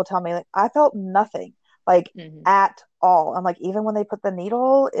had people tell me like I felt nothing like mhm, at all. I'm like even when they put the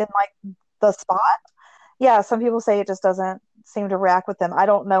needle in like the spot, yeah, some people say it just doesn't seem to react with them. I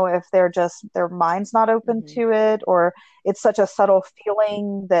don't know if they're just their mind's not open mhm, to it or it's such a subtle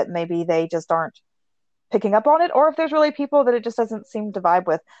feeling that maybe they just aren't picking up on it, or if there's really people that it just doesn't seem to vibe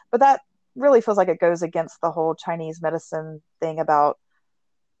with. But that really feels like it goes against the whole Chinese medicine thing about,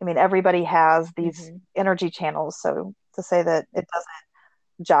 I mean, everybody has these mhm, energy channels. So to say that it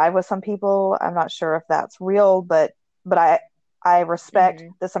doesn't jive with some people, I'm not sure if that's real, but I respect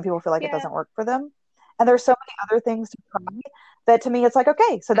mhm. that some people feel like it Yeah, doesn't work for them. And there's so many other things to try mhm. that to me it's like,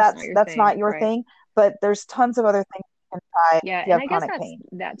 okay, so That's not your that's not thing, your right? thing, but there's tons of other things you can try Yeah, if you and have I guess chronic that's pain.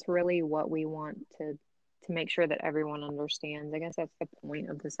 that's really what we want to make sure that everyone understands. I guess that's the point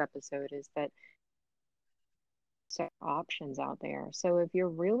of this episode is that so options out there. So if you're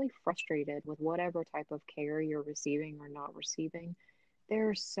really frustrated with whatever type of care you're receiving or not receiving, there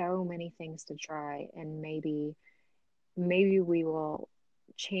are so many things to try, and maybe we will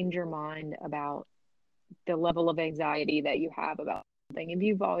change your mind about the level of anxiety that you have about something. If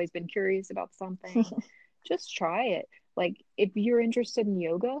you've always been curious about something, just try it. Like if you're interested in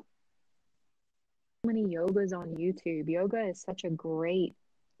yoga, many yogas on YouTube. Yoga is such a great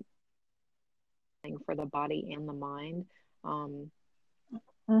thing for the body and the mind. Um,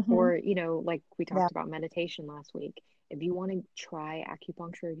 Hmm. or, like we Yeah. talked about meditation last week. If you want to try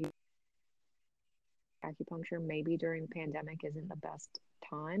acupuncture, acupuncture maybe during the pandemic isn't the best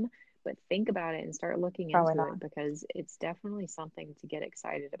time, but think about it and start looking Probably into not. it because it's definitely something to get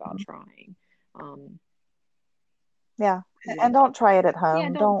excited about trying. Um, Yeah. yeah, And don't try it at yeah,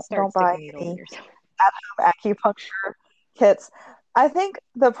 home. don't Don't start buy sticking needles in any yourself. acupuncture kits. I think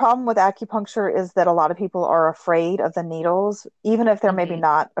the problem with acupuncture is that a lot of people are afraid of the needles, even if they're maybe Hmm.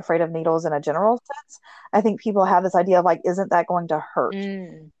 not afraid of needles in a general sense. I think people have this idea of like, isn't that going to hurt?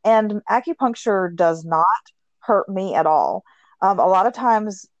 Mm, And acupuncture does not hurt me at all. A lot of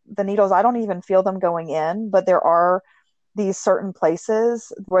times, the needles, I don't even feel them going in, but there are these certain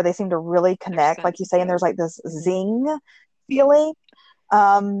places where they seem to really they're connect, like you say, and sensitive. there's like this Hmm. zing feeling.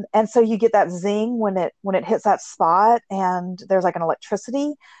 And so you get that zing when it hits that spot, and there's like an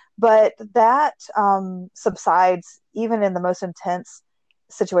electricity, but that subsides even in the most intense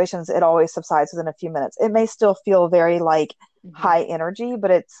situations. It always subsides within a few minutes. It may still feel very like Hmm. high energy,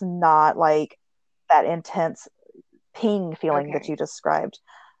 but it's not like that intense ping feeling that Okay. you described.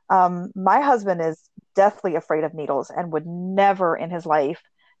 My husband is deathly afraid of needles and would never in his life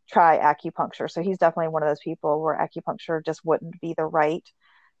try acupuncture. So he's definitely one of those people where acupuncture just wouldn't be the right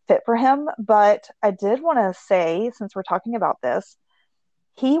fit for him. But I did want to say, since we're talking about this,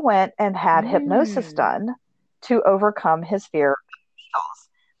 he went and had hypnosis Mm. done to overcome his fear of needles.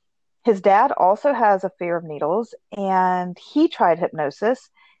 His dad also has a fear of needles, and he tried hypnosis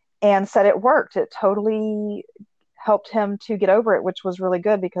and said it worked. It totally helped him to get over it, which was really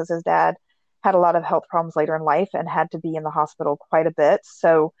good because his dad had a lot of health problems later in life and had to be in the hospital quite a bit.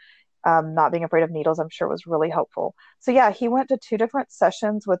 So, not being afraid of needles, I'm sure, was really helpful. So, yeah, he went to two different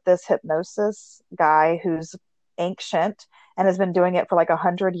sessions with this hypnosis guy who's ancient and has been doing it for like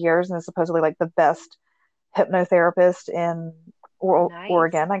 100 years and is supposedly like the best hypnotherapist in Nice.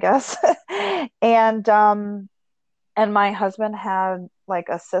 Oregon, I guess. and and my husband had like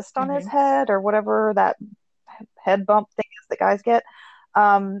a cyst on his Hmm. head or whatever that head bump thing is that guys get.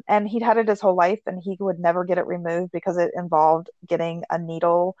 And he'd had it his whole life and he would never get it removed because it involved getting a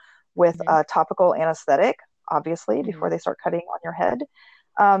needle with Hmm. a topical anesthetic, obviously, before Hmm. they start cutting on your head.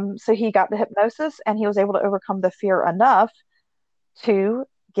 So he got the hypnosis and he was able to overcome the fear enough to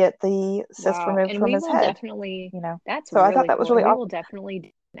get the cyst Wow. removed And from we his will head, definitely, you know. that's So I thought really that was cool. And really we will awesome. definitely do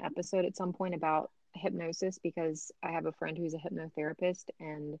an episode at some point about hypnosis because I have a friend who's a hypnotherapist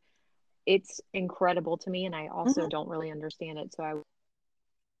and it's incredible to me. And I also Mm-hmm. don't really understand it. So I would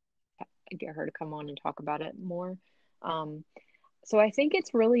get her to come on and talk about it more. Um, so I think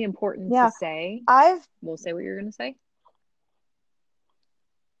it's really important to Yeah. say, I've we'll say what you're going to say.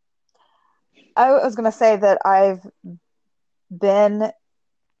 I was going to say that I've been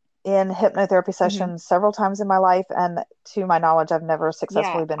in hypnotherapy Hmm. sessions several times in my life, and to my knowledge, I've never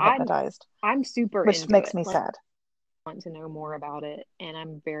Yeah, successfully been I'm hypnotized, I'm super which into makes it. me Like sad. want to know more about it, and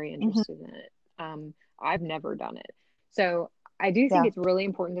I'm very Hmm. interested in it. I've never done it. So I do think Yeah. it's really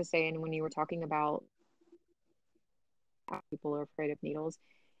important to say, and when you were talking about how people are afraid of needles,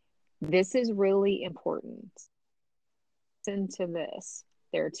 this is really important. Listen to this.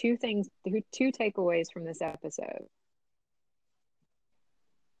 There are two takeaways from this episode.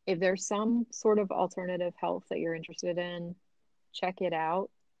 If there's some sort of alternative health that you're interested in, check it out.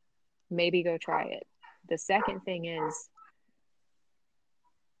 Maybe go try it. The second thing is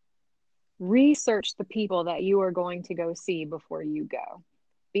research the people that you are going to go see before you go,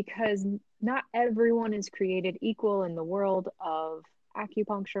 because not everyone is created equal in the world of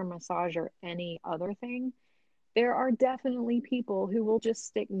acupuncture, massage, or any other thing. There are definitely people who will just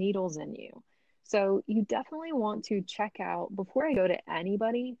stick needles in you. So you definitely want to check out before I go to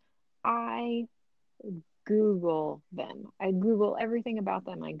anybody. I Google them. I Google everything about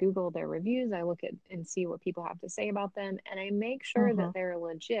them. I Google their reviews. I look at and see what people have to say about them, and I make sure that Hmm. they're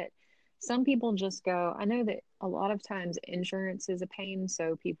legit. Some people just go, I know that a lot of times insurance is a pain,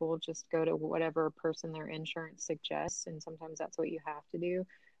 so people just go to whatever person their insurance suggests, and sometimes that's what you have to do.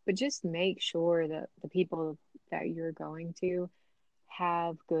 But just make sure that the people that you're going to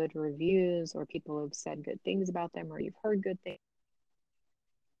have good reviews, or people have said good things about them, or you've heard good things,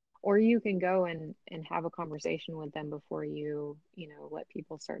 or you can go and have a conversation with them before you let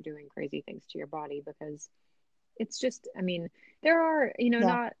people start doing crazy things to your body, because it's just, I mean, there are,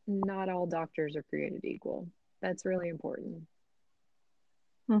 Yeah. not all doctors are created equal. That's really important.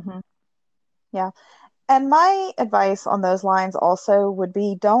 Hmm. Yeah. And my advice on those lines also would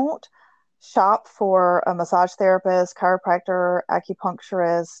be don't shop for a massage therapist, chiropractor,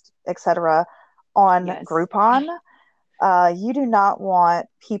 acupuncturist, etc. on Yes. Groupon. You do not want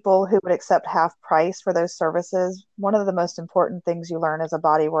people who would accept half price for those services. One of the most important things you learn as a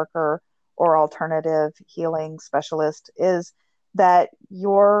body worker or alternative healing specialist is that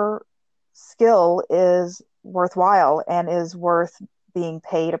your skill is worthwhile and is worth being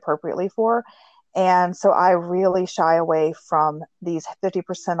paid appropriately for. And so I really shy away from these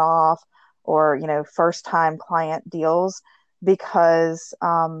 50% off or, first time client deals because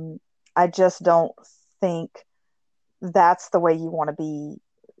I just don't think that's the way you want to be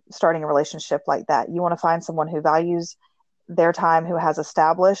starting a relationship like that. You want to find someone who values their time, who has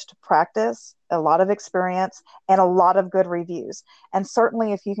established practice, a lot of experience, and a lot of good reviews. And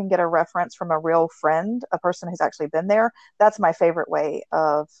certainly, if you can get a reference from a real friend, a person who's actually been there, that's my favorite way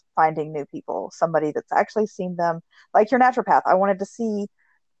of finding new people. Somebody that's actually seen them, like your naturopath. I wanted to see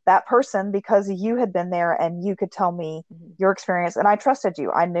that person because you had been there and you could tell me Mhm. your experience, and I trusted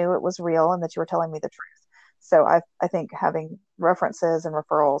you. I knew it was real and that you were telling me the truth. So I think having references and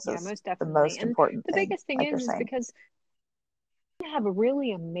referrals Yeah, is most the definitely. most And important the thing, biggest thing like you're is saying. because you have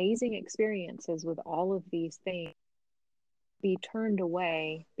really amazing experiences with all of these things, be turned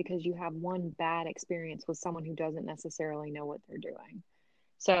away because you have one bad experience with someone who doesn't necessarily know what they're doing.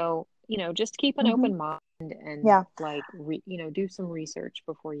 So, just keep an Hmm. open mind, and Yeah. like, do some research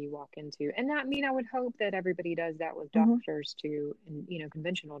before you walk into. And that, I mean, I would hope that everybody does that with Hmm. doctors too, and,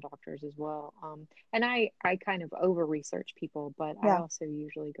 conventional doctors as well. And I kind of over research people, but I Yeah. also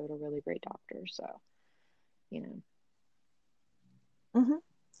usually go to really great doctors. So, you know, Hmm.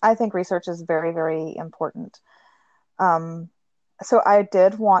 I think research is very, very important. Um, so I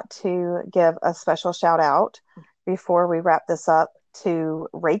did want to give a special shout out before we wrap this up to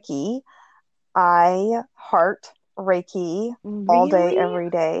Reiki. I heart Reiki all day, really? every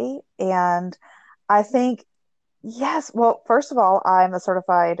day. And I think, yes, well, first of all, I'm a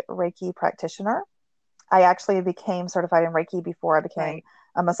certified Reiki practitioner. I actually became certified in Reiki before I became Right.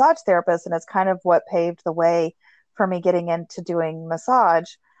 a massage therapist, and it's kind of what paved the way for me getting into doing massage.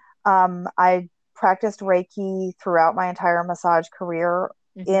 I practiced Reiki throughout my entire massage career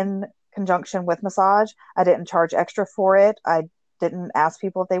Hmm. in conjunction with massage. I didn't charge extra for it. I didn't ask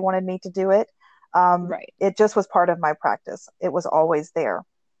people if they wanted me to do it. Right. It just was part of my practice. It was always there.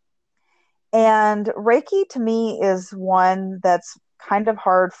 And Reiki to me is one that's kind of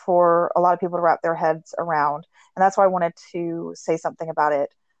hard for a lot of people to wrap their heads around. And that's why I wanted to say something about it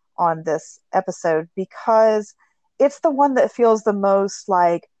on this episode because it's the one that feels the most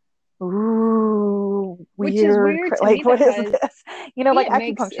like, ooh, Which is weird. weird to me Like, what is because this? yeah, Like it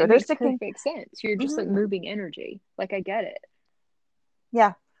acupuncture, they're makes sticking. perfect sense. You're just Mhm. like moving energy. Like, I get it.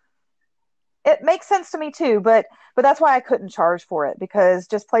 Yeah, it makes sense to me too, but that's why I couldn't charge for it because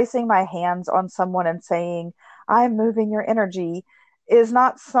just placing my hands on someone and saying I'm moving your energy is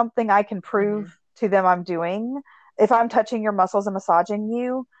not something I can prove Hmm. to them I'm doing. If I'm touching your muscles and massaging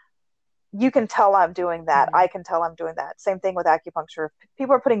you, you can tell I'm doing that. Hmm. I can tell I'm doing that. Same thing with acupuncture. If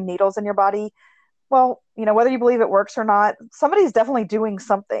people are putting needles in your body, well, whether you believe it works or not, somebody's definitely doing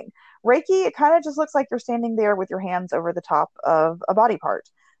something. Reiki, it kind of just looks like you're standing there with your hands over the top of a body part,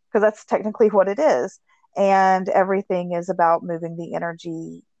 because that's technically what it is. And everything is about moving the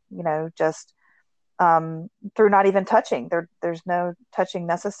energy, just through not even touching. There's no touching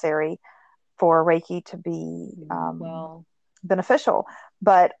necessary for Reiki to be Well, beneficial.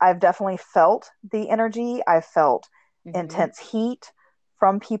 But I've definitely felt the energy. I've felt hmm intense heat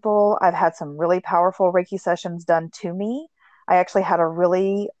from people. I've had some really powerful Reiki sessions done to me. I actually had a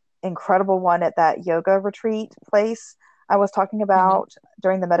really incredible one at that yoga retreat place I was talking hmm about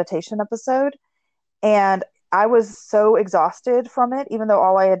during the meditation episode. And I was so exhausted from it, even though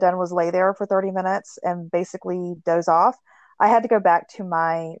all I had done was lay there for 30 minutes and basically doze off. I had to go back to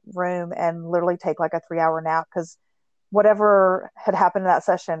my room and literally take like a 3 hour nap because whatever had happened in that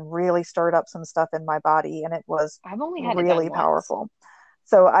session really stirred up some stuff in my body, and it was I've only had it done really once. powerful.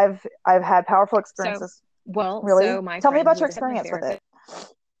 So I've had powerful So, experiences. well, Really? so my Tell me friend about who your is a experience with hypnotherapist, it.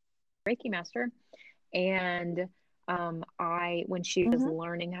 Reiki master, and when she was Mm-hmm.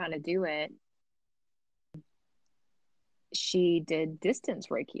 learning how to do it, she did distance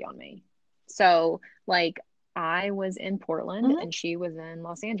Reiki on me. So, like, I was in Portland Mm-hmm. and she was in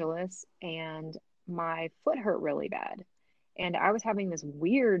Los Angeles, and my foot hurt really bad. And I was having this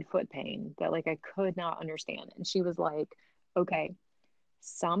weird foot pain that, like, I could not understand. And she was like, okay,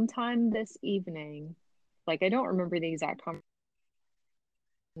 sometime this evening, like, I don't remember the exact conversation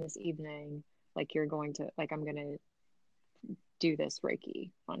this evening, like, I'm going to do this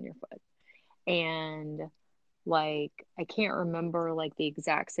Reiki on your foot. And like I can't remember like the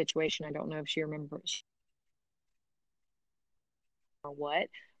exact situation. I don't know if she remembers or what,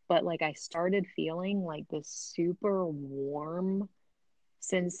 but like I started feeling like this super warm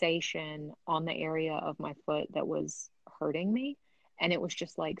sensation on the area of my foot that was hurting me. And it was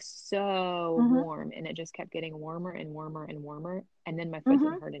just like so Mm-hmm. warm, and it just kept getting warmer and warmer and warmer. And then my foot Mm-hmm.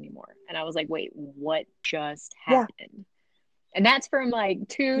 didn't hurt anymore. And I was like, wait, what just Yeah. happened? And that's from like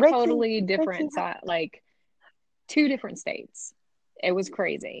two Reiki. totally Reiki. different, like two different states. It was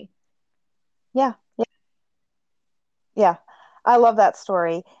crazy. Yeah. Yeah. Yeah. I love that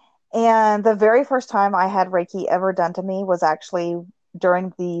story. And the very first time I had Reiki ever done to me was actually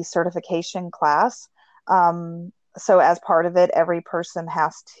during the certification class. So as part of it, every person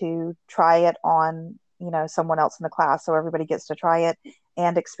has to try it on, someone else in the class. So everybody gets to try it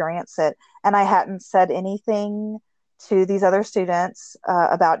and experience it. And I hadn't said anything to these other students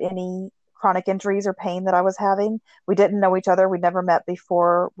about any chronic injuries or pain that I was having. We didn't know each other. We'd never met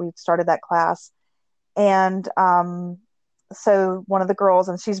before we started that class. And so one of the girls,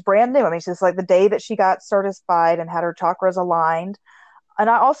 and she's brand new. I mean, she's like the day that she got certified and had her chakras aligned. And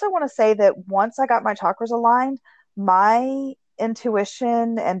I also want to say that once I got my chakras aligned, my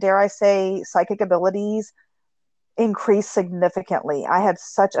intuition and, dare I say, psychic abilities increased significantly. I had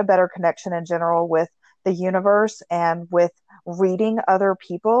such a better connection in general with the universe and with reading other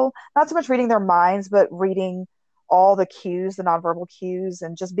people, not so much reading their minds, but reading all the cues, the nonverbal cues,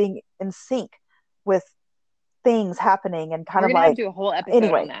 and just being in sync with things happening and kind We're of gonna have like, to do a whole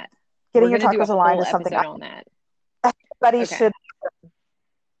episode on anyway, that. We're getting your gonna do a chakras aligned whole is something episode on that. everybody Okay. should.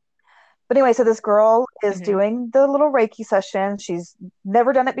 But anyway, so this girl is hmm doing the little Reiki session. She's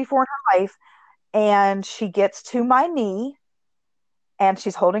never done it before in her life. And she gets to my knee and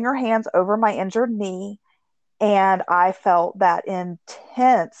she's holding her hands over my injured knee. And I felt that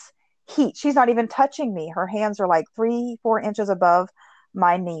intense heat. She's not even touching me. Her hands are like 3, 4 inches above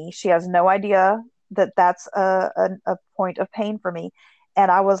my knee. She has no idea that that's a point of pain for me.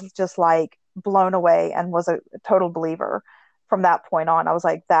 And I was just like blown away and was a total believer from that point on. I was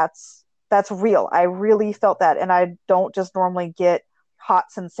like, that's real. I really felt that. And I don't just normally get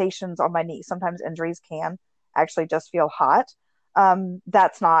hot sensations on my knee. Sometimes injuries can actually just feel hot.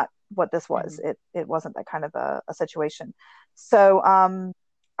 That's not what this was. hmm It wasn't that kind of a situation. So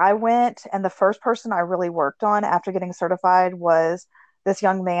I went, and the first person I really worked on after getting certified was this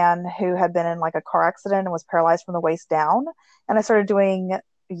young man who had been in like a car accident and was paralyzed from the waist down. And I started doing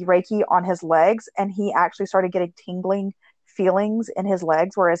Reiki on his legs, and he actually started getting tingling feelings in his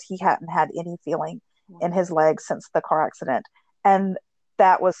legs, whereas he hadn't had any feeling in Wow. his legs since the car accident. And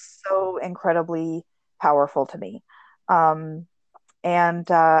that was so incredibly powerful to me. Um, and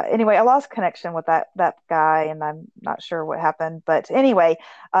anyway, I lost connection with that guy, and I'm not sure what happened. But anyway,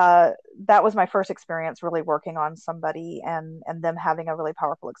 that was my first experience really working on somebody and them having a really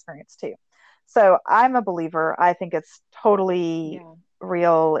powerful experience too. So I'm a believer. I think it's totally Yeah,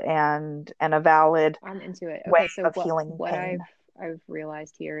 real and a valid I'm into it. way Okay, so of what healing what pain. I've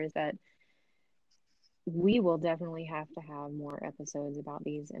realized here is that we will definitely have to have more episodes about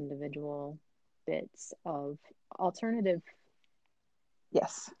these individual. bits of alternative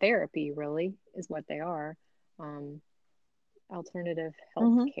Yes. therapy, really, is what they are. Um, Alternative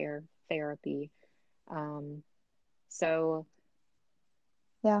Mm-hmm. healthcare therapy. Um, so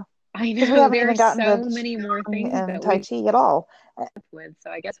Yeah. I Because we know haven't there are even gotten to so many more Qigong things and that Tai we Chi at all. with.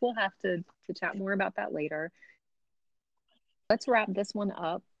 So I guess we'll have to chat more about that later. Let's wrap this one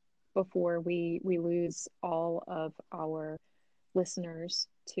up before we lose all of our listeners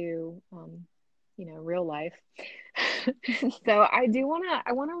to real life. So I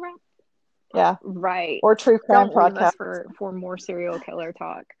wanna wrap Yeah. right. Or true crime Don't leave podcast. us for more serial killer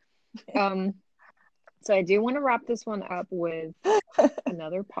talk. Um, so I do want to wrap this one up with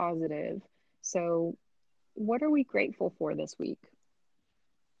another positive. So what are we grateful for this week,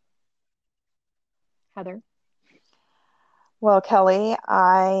 Heather? Well, Kelly,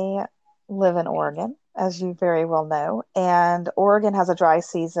 I live in Yes. Oregon, as you very well know, and Oregon has a dry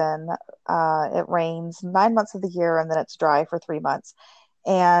season. It rains 9 months of the year, and then it's dry for 3 months.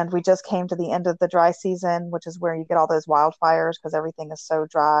 And we just came to the end of the dry season, which is where you get all those wildfires because everything is so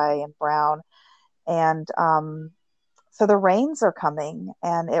dry and brown. And so the rains are coming,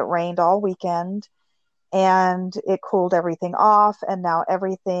 and it rained all weekend, and it cooled everything off, and now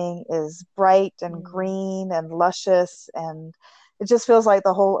everything is bright and Mm, green and luscious, and it just feels like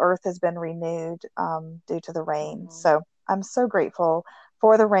the whole earth has been renewed due to the rain. oh, So I'm so grateful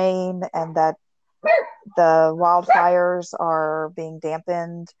for the rain, and that the wildfires are being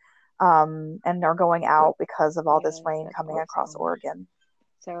dampened, and are going out because of all this yes, rain that's coming across awesome. Oregon.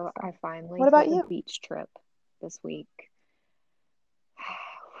 So So I what finally about took a you? beach trip this week.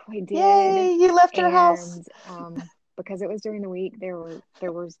 We did, Yay, you left your house. and because it was during the week, there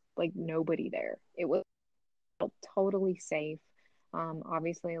was like nobody there. It was totally safe.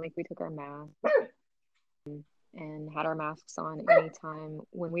 Obviously, like we took our mask and had our masks on anytime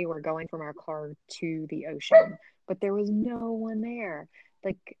when we were going from our car to the ocean, but there was no one there.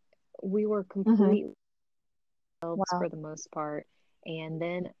 Like we were Hmm. completely ourselves Wow. for the most part, and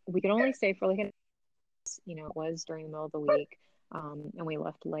then we could only stay for like it was during the middle of the week, and we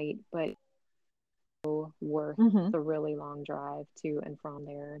left late, but worth Hmm. the really long drive to and from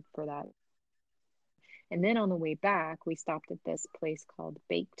there for that. And then on the way back, we stopped at this place called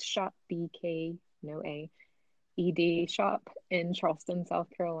Baked Shop, BK, no A, ED shop in Charleston, South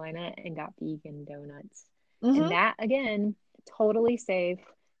Carolina, and got vegan donuts. And Hmm. that, again, totally safe.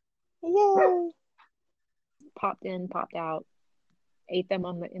 Yay. Popped in, popped out, ate them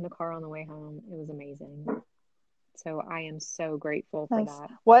in the car on the way home. It was amazing. So I am so grateful for Nice. that.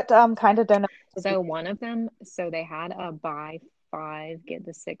 What kind of donut did you So one of them, so they had a buy five, get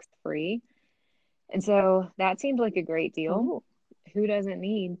the sixth free. And so that seemed like a great get? deal. Ooh. Who doesn't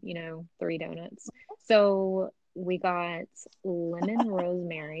need, three donuts? So we got lemon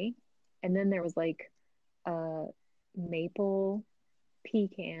rosemary, and then there was like a maple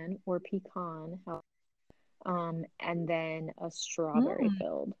pecan or pecan, and then a strawberry Mm.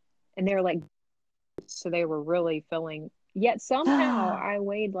 filled. And they were like, so they were really filling. Yet somehow I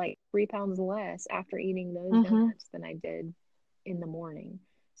weighed like 3 pounds less after eating those Hmm. donuts than I did in the morning.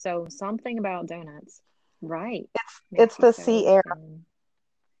 So something about donuts, right, It's makes you the sea so air. thin.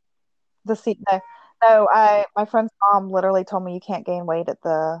 The sea. No, no. My friend's mom literally told me you can't gain weight at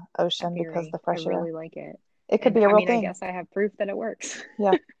the That ocean because of theory, the I fresh air. really like it. It could And be a I real mean, I thing. guess I have proof that it works.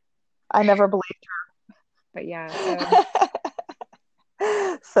 Yeah, I never believed But yeah, her.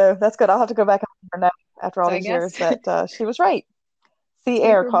 So that's good. I'll have to go back and let her know after all so I these years guess that she was right. Sea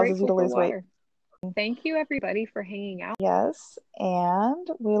air super causes you grateful to for lose weight. water. Thank you everybody for hanging out. Yes, and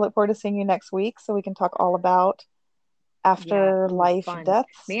we look forward to seeing you next week so we can talk all about Yeah, ooh, afterlife fun. death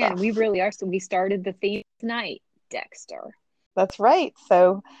Man, stuff. we really are. So we started the theme tonight, Dexter. That's right.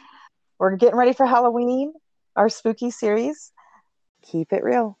 So we're getting ready for Halloween, our spooky series. Keep it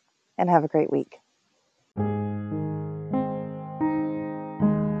real and have a great week.